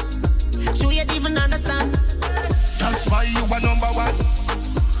 Sure you even understand. That's why you are number one.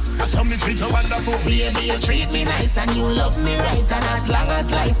 I saw me treat you wonderful. Baby, you treat me nice and you love me right. And as long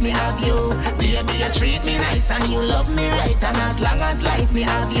as life me have you. Baby, you treat me nice and you love me right. And as long as life me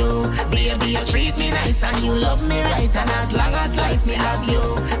have you. Baby, you treat me nice and you love me right. And as long as life me have you.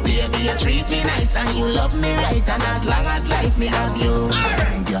 Baby, you treat me nice and you love me right. And as long as life me have you.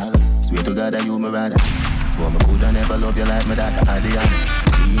 Girl, swear to God that you my rather. But me coulda never love you like me that. I the honey.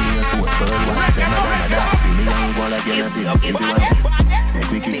 See me a force girl, one say my dad. See me young boy like you, see me one.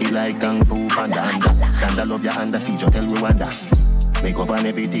 Make we kick it like Kung Fu Panda. Stand I love your hand, see you tell Rwanda. Make up on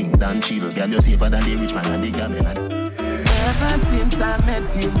everything, done chill. Girl, you safer than the rich man and the gamin. Ever since I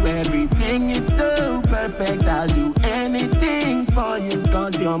met you, everything is so perfect. I'll do anything for you,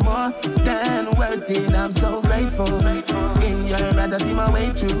 cause you're more than worth it. I'm so grateful. In your eyes I see my way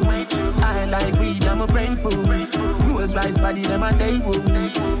through. I like weed, I'm a brain food. Rules rice body, them a day woo.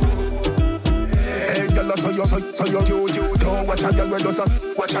 Hey girl, so you cute. Don't watch a girl where does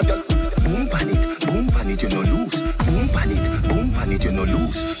watch a girl. Boom pan it, you no lose. Boom pan it, you no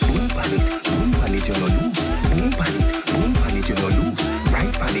lose. Boom pan it, you no lose. Boom pan it, you no lose.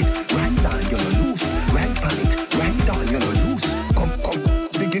 Right pan it, right down, you no lose. Right pan it, right down, you no lose. Come,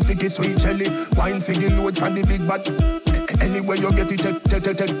 sticky, sweet jelly. Wine for the load for the big bad. Anywhere you get it, take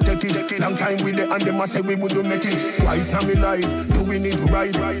it. Long time with it and them a say we wouldn't make it. Wise now me life, doing it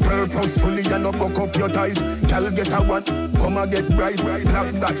right. Purposefully and not buck up your ties. Girl get a one, come and get right.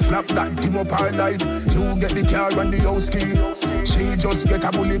 Slap that, dim up our life. You get the car and the house key. She just get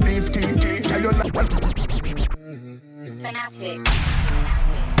a bully beef key. Tell your life. Fanatic.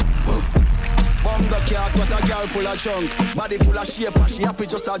 Bunga cat, what a girl full of chunk. Body full of shape, and she happy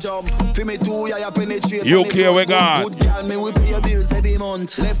just a jump. Feel me too, yeah, penetrate. UK, we got. Good girl, me we pay your bills every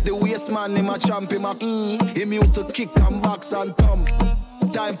month. Left the waist man, him a champ, him a him used to kick and box and thump.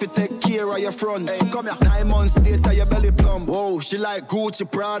 Time to take care of your front. Hey, come here. 9 months later, your belly plump. Whoa, she like Gucci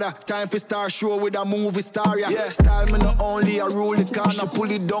Prada. Time for star show with a movie star, yeah. Style me not only a rule it can. I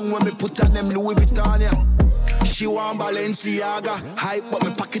pull it down when me put on them Louis Vuitton, yeah. She want Balenciaga. Hype, but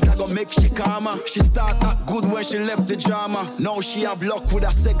me pocket I go make she calmer. She start act good when she left the drama. Now she have luck with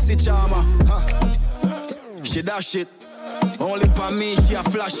a sexy charmer. Huh. She dash it. Only for me, she a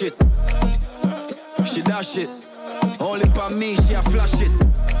flash it. She dash it. Only for me, she a flash it.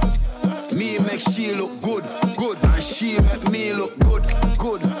 Me make she look good, good. And she make me look good,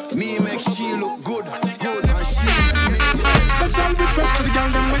 good. Me make she look good, good. And she make me look good. Special request for the girl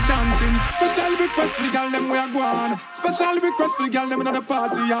them we dancing. Special request for the girl them we are going. Special request for the girl them in the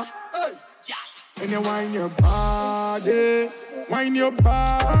party, yeah. Hey. And you wind your body, wind your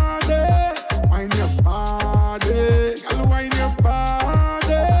body, wind your body, girl wind your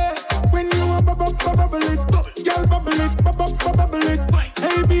body. When you a bubble it, girl bubble it, bubble it.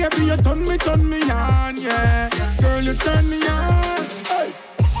 Hey baby, you turn me on, yeah. Girl, you turn me on. Hey.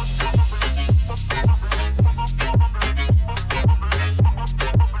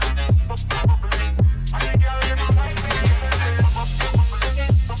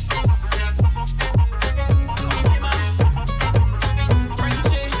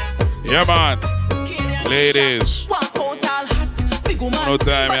 Yeah, man. Ladies. No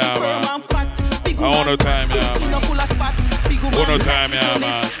time, yeah, man. I want no time, yeah, man. One no time, yeah,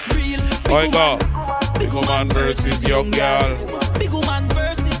 man. Here we go. Big woman versus young girl. Big woman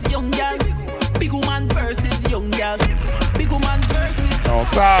versus young girl. Big woman versus young girl. Big woman versus. No,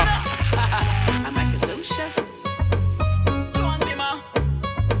 sir. I'm like a delicious. Joan Bima.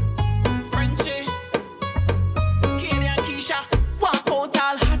 Frenchie. Katie and Keisha. Walk out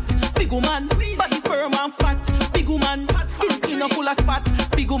all hot. Big woman. Body firm and fat. Big woman. Skin clean and full of spot.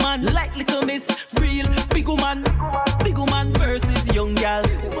 Big woman. Like little miss. Real. Big woman. Big woman versus young girl.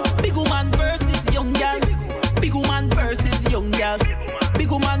 Big woman versus young girl. Big woman versus young girl.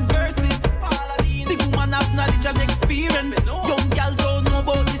 Big woman versus Big woman have knowledge and experience. Young girl don't know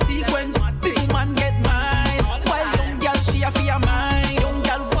about the sequence. Big woman get mine. While young girl she a fear mine. Young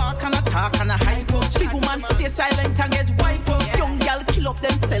girl walk and a talk and a hype up. Big woman stay silent and get wife up. Young girl kill up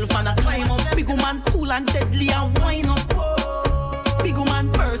themself and a climb up. Big woman cool and deadly and wind up. Big woman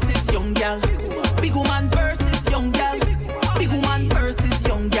versus young girl. Big woman versus young girl. Big woman versus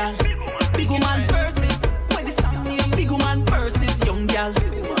young girl. Big woman versus when the song name. Big woman versus young girl.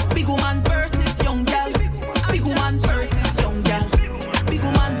 Big woman versus young girl. Big woman versus young girl. Big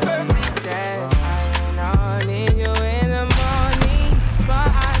woman versus. I need you in the morning, but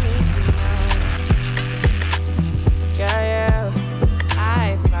I need you now. Yeah,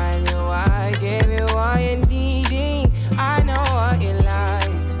 I find you, I give you all you needing. I know what you like.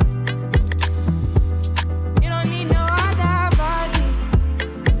 You don't need no other body.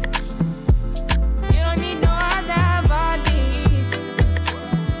 You don't need no other body.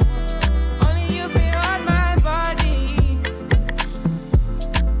 Only you feel on my body.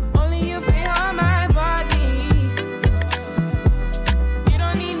 Only you feel on my body. You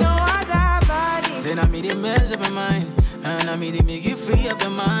don't need no other body. Say now me they mess up my mind, and now me they make you free up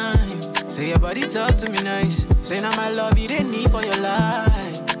your mind. Say your body talk to me nice. Say now my love you didn't need for your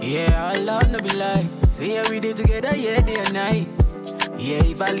life. Yeah, our love no be like. Say yeah we did together, yeah day and night. Yeah,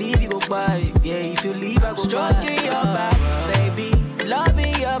 if I leave you go by. Yeah, if you leave I go Stroking by. your body, baby.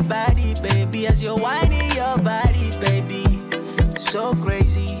 Loving your body, baby. As you're whining your body, baby. So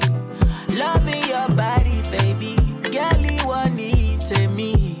crazy. Loving your body, baby. Girl, you want need to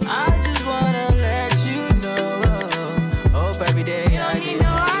me. I just wanna let you know. Hope every day You don't need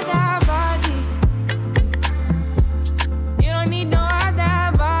no other body. You don't need no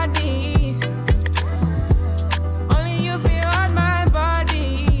other body. Only you feel on my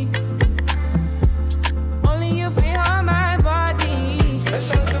body. Only you feel on my body.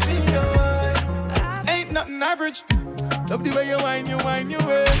 Ain't nothing average. Love the way you whine your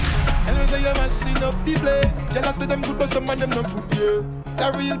ways. And you say you're messing up the place. Tell us them good, but some of them not good, yeah. It's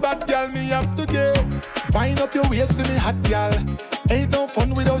a real bad girl, me have to get. Wind up your waist for me hot girl. Ain't no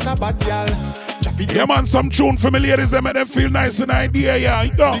fun without a bad girl. Yeah, man, some tune for me ladies, they make them feel nice and idea, yeah.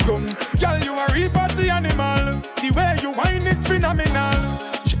 Go. Girl, you a real party animal. The way you whine is phenomenal.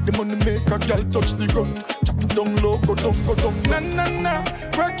 Shake the money, make a girl touch the gun. Chop it down low, go down, na na na.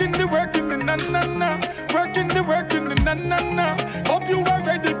 Working the na na na. Working the na na na. Hope you are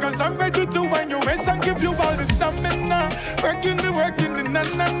ready, cause I'm ready to wind your waist and give you all the stamina. Working the na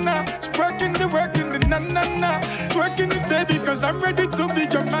na na. Working the na. Twerking it, baby, cause I'm ready to be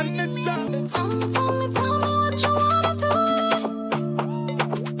your manager. Tell me what you wanna do with it.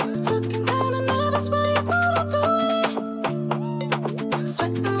 Looking kinda nervous, will you follow through with it?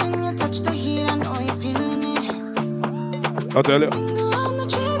 Sweating when you touch the heat, I know you're feeling it. I'll tell you. Finger on the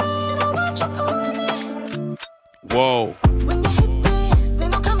trigger and I watch you pulling it. Whoa. When you hit this,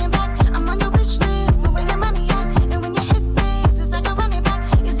 ain't no coming back. I'm on your wish list, but where your money at? And when you hit this, it's like a running back.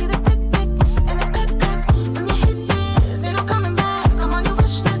 You see this tick tick and it's crack crack. When you hit this, ain't no coming back. I'm on your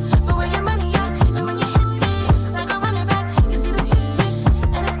wish list, but where your money at? And when you hit this, it's like a running back. You see this tick tick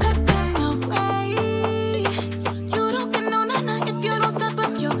and it's crack crack. No way, you don't get no nana if you don't step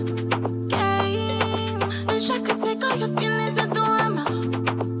up your game. Wish I could take all your feelings and throw them away.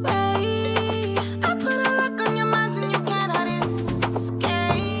 I put a lock on your mind and you cannot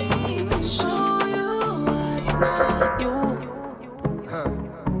escape. Show you what's not you.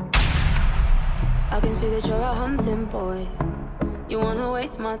 I can see that you're a hunting boy. You wanna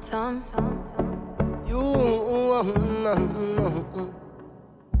waste my time.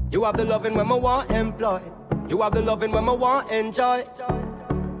 You have the loving when I want employ. You have the loving when I want enjoy.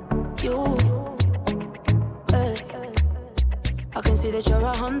 You, I can see that you're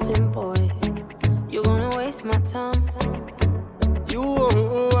a hunting boy. You gonna waste my time. You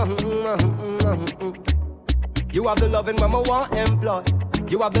have the loving when I want employ.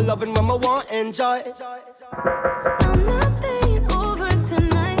 You have the loving when I want enjoy. I'm not staying over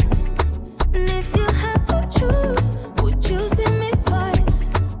tonight. And if you have to choose, would you see me twice?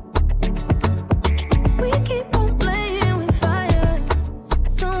 We keep on playing with fire.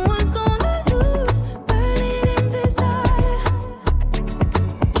 Someone's gonna lose, burning in desire.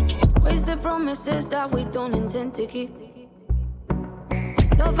 Wasted promises that we don't intend to keep.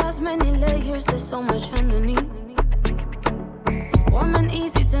 Love has many layers, there's so much underneath. Warm and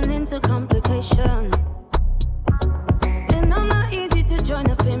easy turn into complication. And I'm not easy to join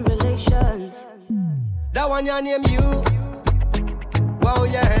up in relations. That one your name you. Wow,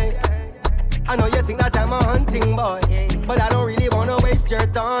 yeah. I know you think that I'm a hunting boy, but I don't really wanna waste your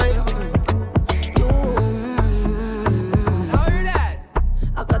time.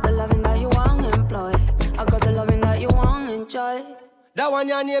 I got the loving that you want employ. I got the loving that you want enjoy. That one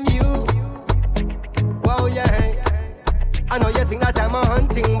your name you. Wow, yeah. I know you think that I'm a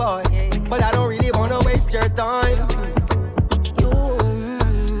hunting boy, but I don't really wanna waste your time.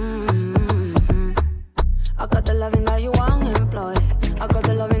 I got the loving that you want employ. I got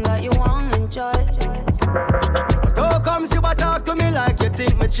the loving that you want enjoy. Don't come see what talk to me like you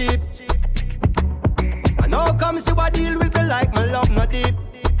think me cheap. I know come see what deal with me like my love not deep.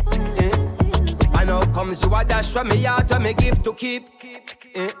 I know come see what dash from me heart when me give to keep.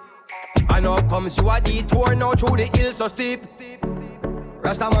 I know comes you a detour now through the hills so steep.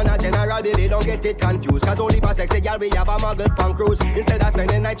 Rasta man a general, baby, don't get it confused. Cause only for sexy girl we have a muggle punk cruise. Instead of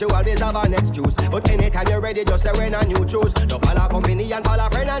spending night you always have an excuse. But anytime you're ready just say when a new choose. Don't follow company and follow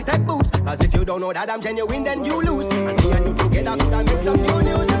friend and take boots. Cause if you don't know that I'm genuine then you lose. And me and you together could have make some new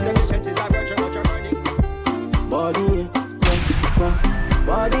news. Sufficient is a virtue not your running. Body,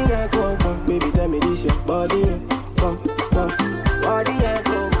 body and go, baby tell me this your body, body and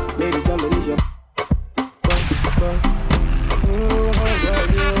go. Baby, tell me this your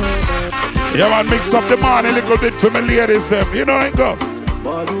yeah, man, mix up the man a little bit for me ladies, them. You know, ain't go.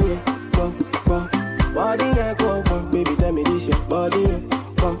 Body, body, and go, baby, tell me this your body,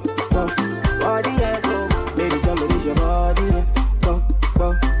 body, and go, baby, tell me this your body,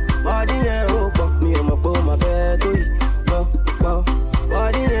 body, and go, me and my boy, my bed,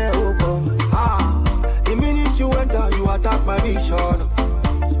 body, and go. The minute you enter, you attack my vision.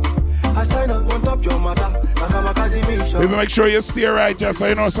 I sign up on top your mother, like I'm a Casimation. Baby, make sure you stay right, just so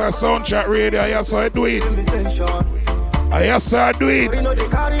you know, so sound chat radio, yes, so I do it. Yes, so I do it. You know they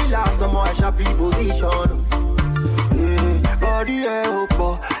carry last, no more sharp position. Yeah, body, yeah,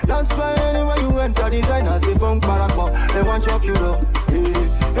 up. That's why anywhere you enter, designers, they funk barakwa. They want chop you up.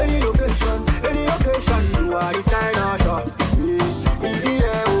 Yeah, any location, you are the signer shop. Yeah, idi,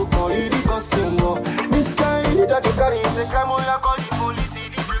 yeah, up, idi, costume, this guy, idi, that you carry, is a crime, or you call the police.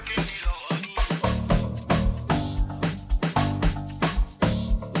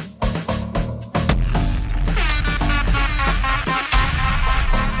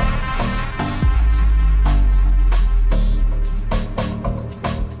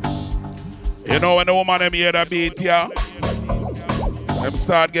 You know when the woman them hear that beat, yeah, them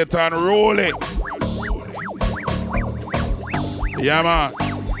start getting rolling. Yeah, man.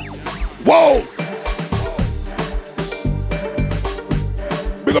 Whoa!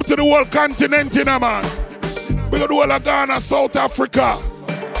 Big up to the whole continent, you know, man. Big up to the whole of Ghana, South Africa.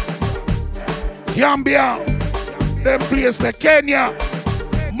 Gambia, them place the Kenya,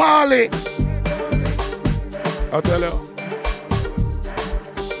 Mali. I tell you.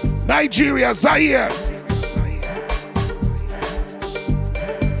 Nigeria, Zaire.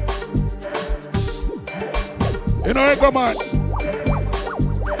 You know it, come on.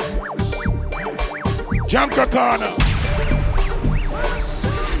 Jamaica Corner.